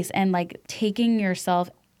that place. And like taking yourself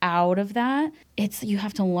out of that, you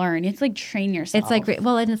have to learn. It's like train yourself. It's like,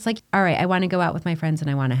 and it's like, all right, I want to go out with my friends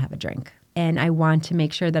and I want to have a drink. And I want to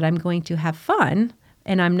make sure that I'm going to have fun.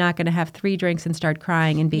 And I'm not going to have 3 drinks and start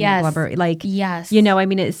crying and being blubbery. Like, yes.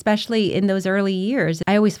 Especially in those early years,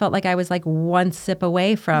 I always felt like I was like one sip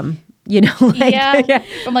away from,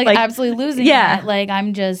 from like absolutely losing it. Like,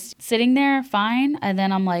 I'm just sitting there fine. And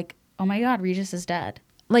then I'm like, oh my God, Regis is dead.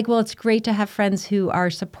 Like, well, it's great to have friends who are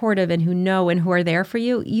supportive and who know and who are there for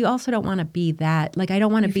you. You also don't want to be that. Like, I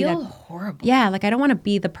don't want to be that. You feel horrible. Yeah, like, I don't want to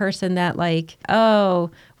be the person that like, oh,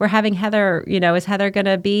 we're having Heather, is Heather going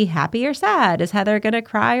to be happy or sad? Is Heather going to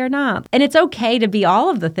cry or not? And it's okay to be all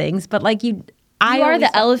of the things, but like you are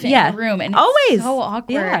the elephant in the room. And it's so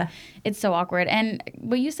awkward. Yeah. It's so awkward. And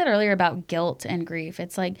what you said earlier about guilt and grief,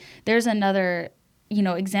 it's like there's another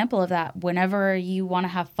example of that. Whenever you want to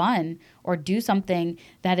have fun or do something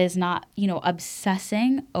that is not,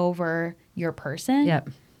 obsessing over your person,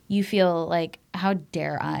 you feel like, how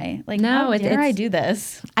dare I? Like, how dare I do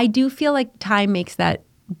this? I do feel like time makes that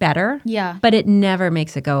better. Yeah. But it never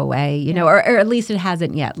makes it go away, or at least it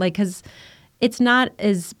hasn't yet. Like, because it's not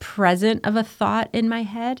as present of a thought in my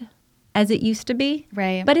head as it used to be.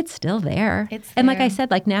 Right. But it's still there. And like I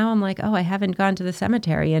said, like now I'm like, oh, I haven't gone to the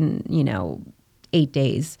cemetery in, 8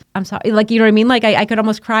 days. I'm sorry. Like, you know what I mean? Like, I could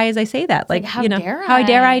almost cry as I say that. Like, how dare I? How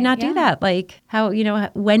dare I not do that? Like, how,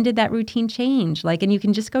 when did that routine change? Like, and you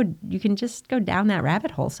can just go down that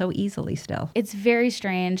rabbit hole so easily still. It's very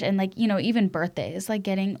strange. And like, even birthdays, like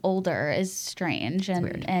getting older is strange.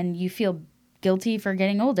 And you feel guilty for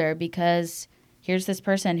getting older because here's this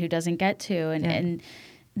person who doesn't get to, and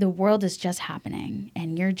the world is just happening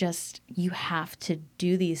and you have to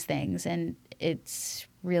do these things. And it's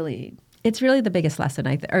really the biggest lesson,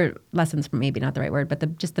 or lessons, maybe not the right word,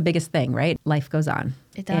 but just the biggest thing, right? Life goes on.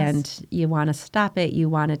 It does. And you want to stop it. You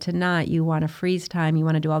want it to not. You want to freeze time. You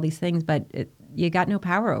want to do all these things, but you got no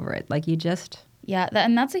power over it. Like, you just... Yeah,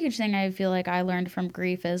 and that's a huge thing I feel like I learned from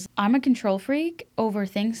grief is I'm a control freak over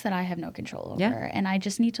things that I have no control over. Yeah. And I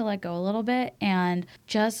just need to let go a little bit and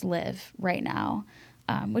just live right now,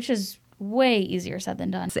 which is way easier said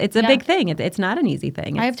than done. It's a big thing. It's not an easy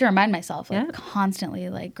thing. I have to remind myself constantly,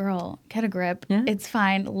 like, girl, get a grip. Yeah. It's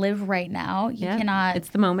fine. Live right now. You cannot. It's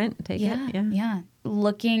the moment. Take it. Yeah.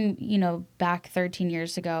 Looking, back 13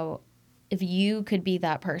 years ago, if you could be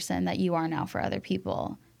that person that you are now for other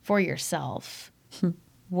people, for yourself,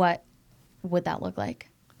 what would that look like?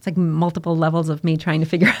 It's like multiple levels of me trying to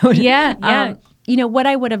figure out. Yeah. What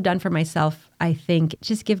I would have done for myself, I think,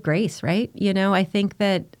 just give grace, right? I think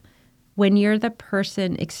that when you're the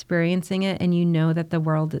person experiencing it and you know that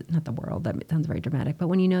not the world, that sounds very dramatic, but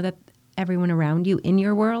when you know that everyone around you in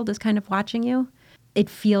your world is kind of watching you, it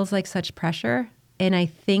feels like such pressure. And I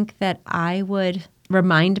think that I would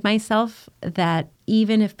remind myself that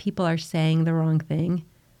even if people are saying the wrong thing,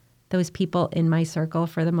 those people in my circle,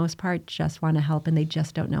 for the most part, just want to help and they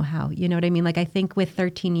just don't know how. You know what I mean? Like, I think with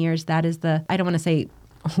 13 years, that is I don't want to say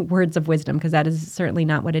words of wisdom because that is certainly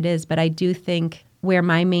not what it is, but I do think where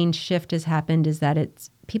my main shift has happened is that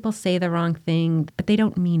people say the wrong thing, but they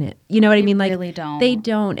don't mean it. You know what I mean? Like, really don't. They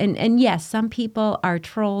don't. And yes, some people are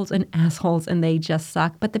trolls and assholes and they just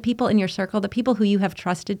suck. But the people in your circle, the people who you have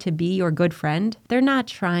trusted to be your good friend, they're not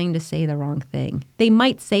trying to say the wrong thing. They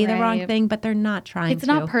might say the wrong thing, but they're not trying It's to.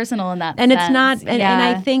 not personal in that and sense. It's not. And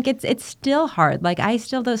yeah. I think it's still hard. Like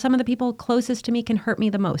some of the people closest to me can hurt me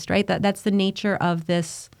the most, right? That's the nature of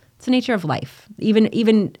this. It's the nature of life,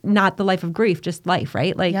 even not the life of grief, just life,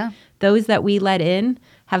 right? Like those that we let in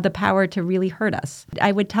have the power to really hurt us.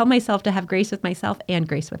 I would tell myself to have grace with myself and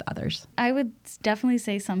grace with others. I would definitely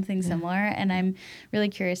say something similar, and I'm really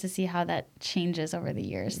curious to see how that changes over the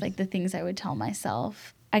years, like the things I would tell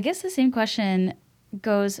myself. I guess the same question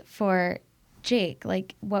goes for Jake.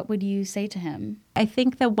 Like, what would you say to him? I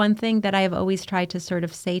think the one thing that I have always tried to sort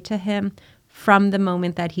of say to him from the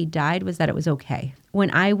moment that he died was that it was okay.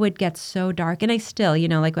 When I would get so dark, and I still,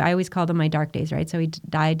 like I always call them my dark days, right? So he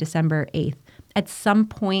died December 8th. At some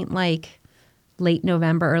point, like late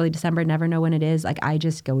November, early December, never know when it is, like I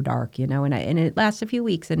just go dark, and it lasts a few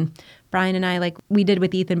weeks. And Brian and I, like we did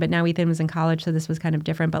with Ethan, but now Ethan was in college, so this was kind of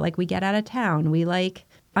different. But like we get out of town, we like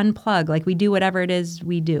unplug, like we do whatever it is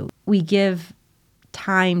we do. We give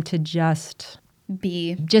time to just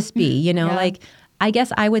be, like I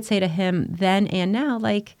guess I would say to him then and now,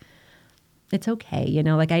 like, it's okay.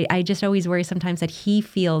 Like I just always worry sometimes that he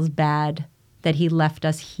feels bad that he left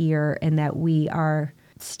us here and that we are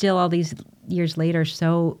still all these years later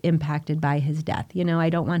so impacted by his death. I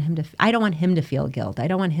don't want him to feel guilt. I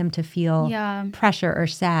don't want him to feel pressure or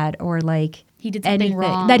sad or like he did something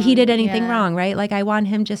wrong. That he did anything wrong, right? Like I want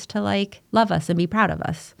him just to like love us and be proud of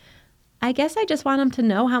us. I guess I just want him to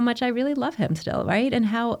know how much I really love him still, right? And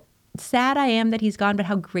how sad I am that he's gone, but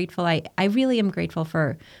how grateful I really am grateful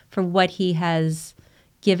for what he has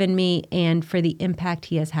given me and for the impact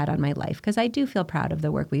he has had on my life. Because I do feel proud of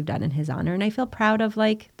the work we've done in his honor, and I feel proud of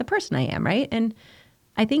like the person I am, right? And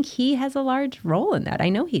I think he has a large role in that. I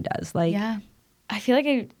know he does. Like, yeah, I feel like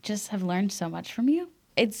I just have learned so much from you.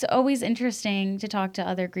 It's always interesting to talk to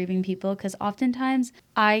other grieving people because oftentimes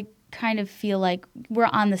I kind of feel like we're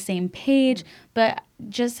on the same page, but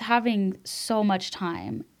just having so much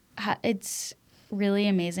time, it's really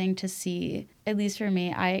amazing to see. At least for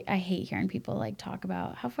me, I hate hearing people like talk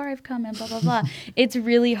about how far I've come and blah, blah, blah. It's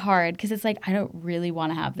really hard because it's like I don't really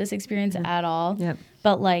want to have this experience at all. Yep.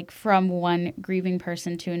 But like from one grieving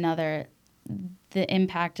person to another, the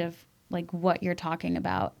impact of like what you're talking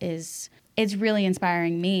about it's really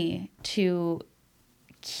inspiring me to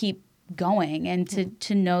keep going and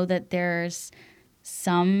to know that there's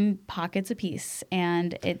some pockets of peace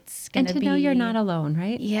and it's going to be... And to know you're not alone,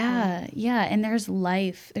 right? Yeah. And there's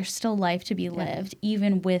still life to be lived,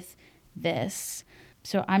 even with this.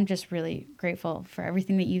 So I'm just really grateful for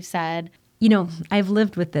everything that you've said. I've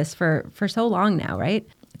lived with this for so long now, right?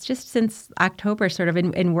 It's just since October sort of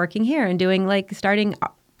in working here and doing like starting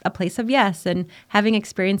a place of yes and having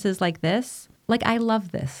experiences like this. Like, I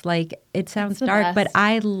love this. Like, it sounds dark, but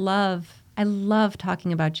I love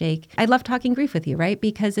talking about Jake. I love talking grief with you, right?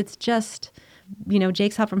 Because it's just,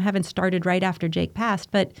 Jake's Help from Heaven started right after Jake passed,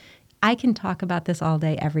 but I can talk about this all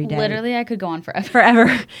day, every day. Literally, I could go on forever.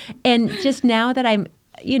 Forever. And just now that I'm,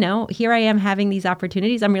 here I am having these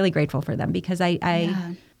opportunities, I'm really grateful for them because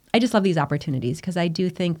I just love these opportunities because I do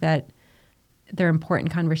think that they're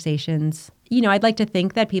important conversations. I'd like to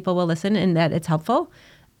think that people will listen and that it's helpful.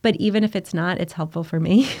 But even if it's not, it's helpful for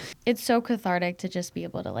me. It's so cathartic to just be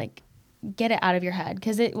able to like get it out of your head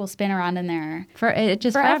because it will spin around in there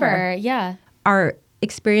forever. Yeah. Our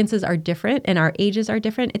experiences are different and our ages are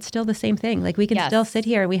different. It's still the same thing. Like we can still sit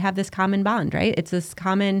here and we have this common bond, right? It's this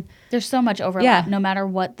common... There's so much overlap no matter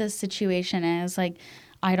what the situation is. Like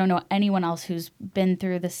I don't know anyone else who's been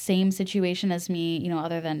through the same situation as me,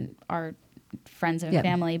 other than our friends and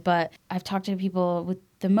family. But I've talked to people with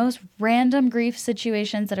the most random grief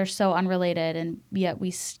situations that are so unrelated, and yet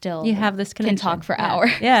we still have this connection. Can talk for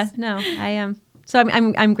hours. Yeah, no, I am. So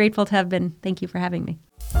I'm grateful to have been. Thank you for having me.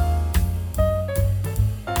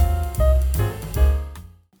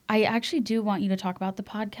 I actually do want you to talk about the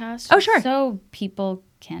podcast. Oh, sure. So people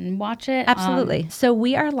can watch it. Absolutely. So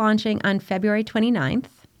we are launching on February 29th,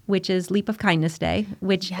 which is Leap of Kindness Day,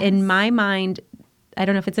 which in my mind, I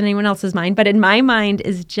don't know if it's in anyone else's mind, but in my mind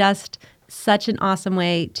is just such an awesome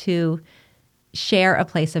way to share a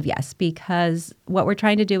place of yes, because what we're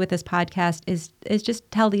trying to do with this podcast is just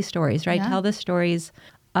tell these stories, right? Yeah. Tell the stories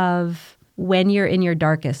of when you're in your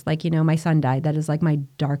darkest, like, my son died. That is like my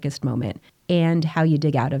darkest moment, and how you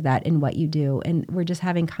dig out of that and what you do. And we're just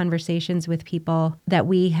having conversations with people that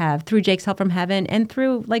we have through Jake's Help from Heaven and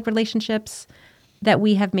through like relationships that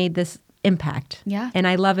we have made this impact. Yeah. And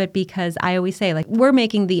I love it because I always say, like, we're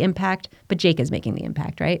making the impact, but Jake is making the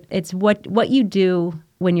impact, right? It's what you do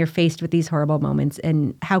when you're faced with these horrible moments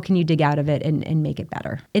and how can you dig out of it and make it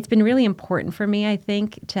better. It's been really important for me, I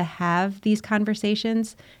think, to have these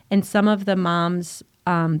conversations. And some of the moms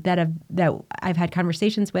that I've had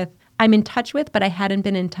conversations with, I'm in touch with, but I hadn't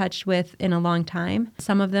been in touch with in a long time.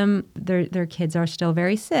 Some of them, their kids are still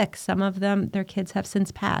very sick. Some of them, their kids have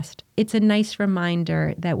since passed. It's a nice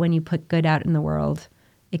reminder that when you put good out in the world,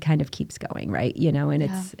 it kind of keeps going, right? And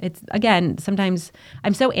it's again, sometimes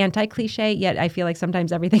I'm so anti-cliche, yet I feel like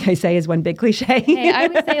sometimes everything I say is one big cliche. Hey, I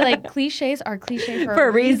would say like cliches are cliche for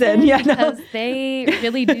a reason. Yeah, because they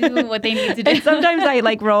really do what they need to do. And sometimes I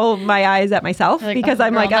like roll my eyes at myself because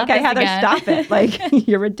I'm girl, like, okay, Heather, again. stop it. Like,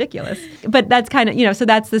 you're ridiculous. But that's kind of, so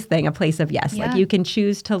that's this thing, a place of yes. Yeah. Like, you can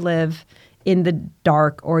choose to live in the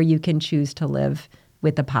dark, or you can choose to live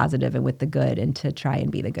with the positive and with the good, and to try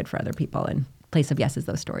and be the good for other people. And place of yes is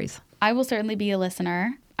those stories. I will certainly be a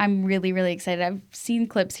listener. I'm really, really excited. I've seen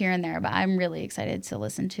clips here and there, but I'm really excited to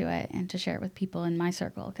listen to it and to share it with people in my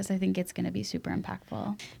circle because I think it's going to be super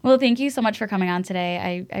impactful. Well, thank you so much for coming on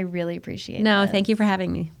today. I really appreciate it. No, thank you for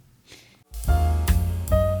having me.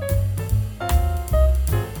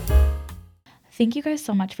 Thank you guys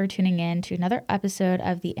so much for tuning in to another episode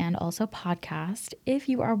of the And Also podcast. If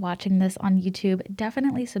you are watching this on YouTube,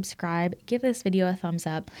 definitely subscribe, give this video a thumbs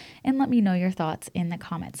up, and let me know your thoughts in the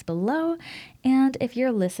comments below. And if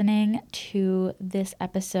you're listening to this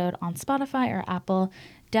episode on Spotify or Apple,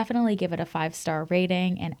 definitely give it a 5-star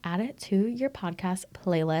rating and add it to your podcast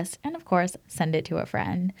playlist. And of course, send it to a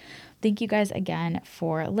friend. Thank you guys again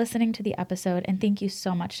for listening to the episode. And thank you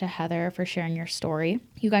so much to Heather for sharing your story.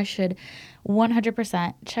 You guys should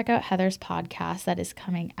 100% check out Heather's podcast that is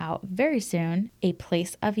coming out very soon, A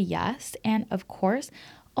Place of Yes. And of course,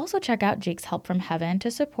 also check out Jake's Help from Heaven to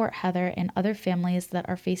support Heather and other families that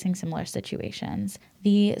are facing similar situations.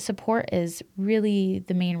 The support is really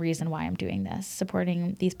the main reason why I'm doing this,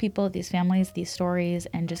 supporting these people, these families, these stories,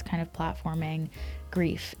 and just kind of platforming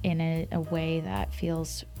grief in a way that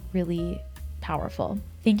feels really powerful.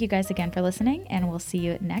 Thank you guys again for listening, and we'll see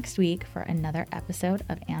you next week for another episode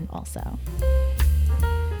of And Also.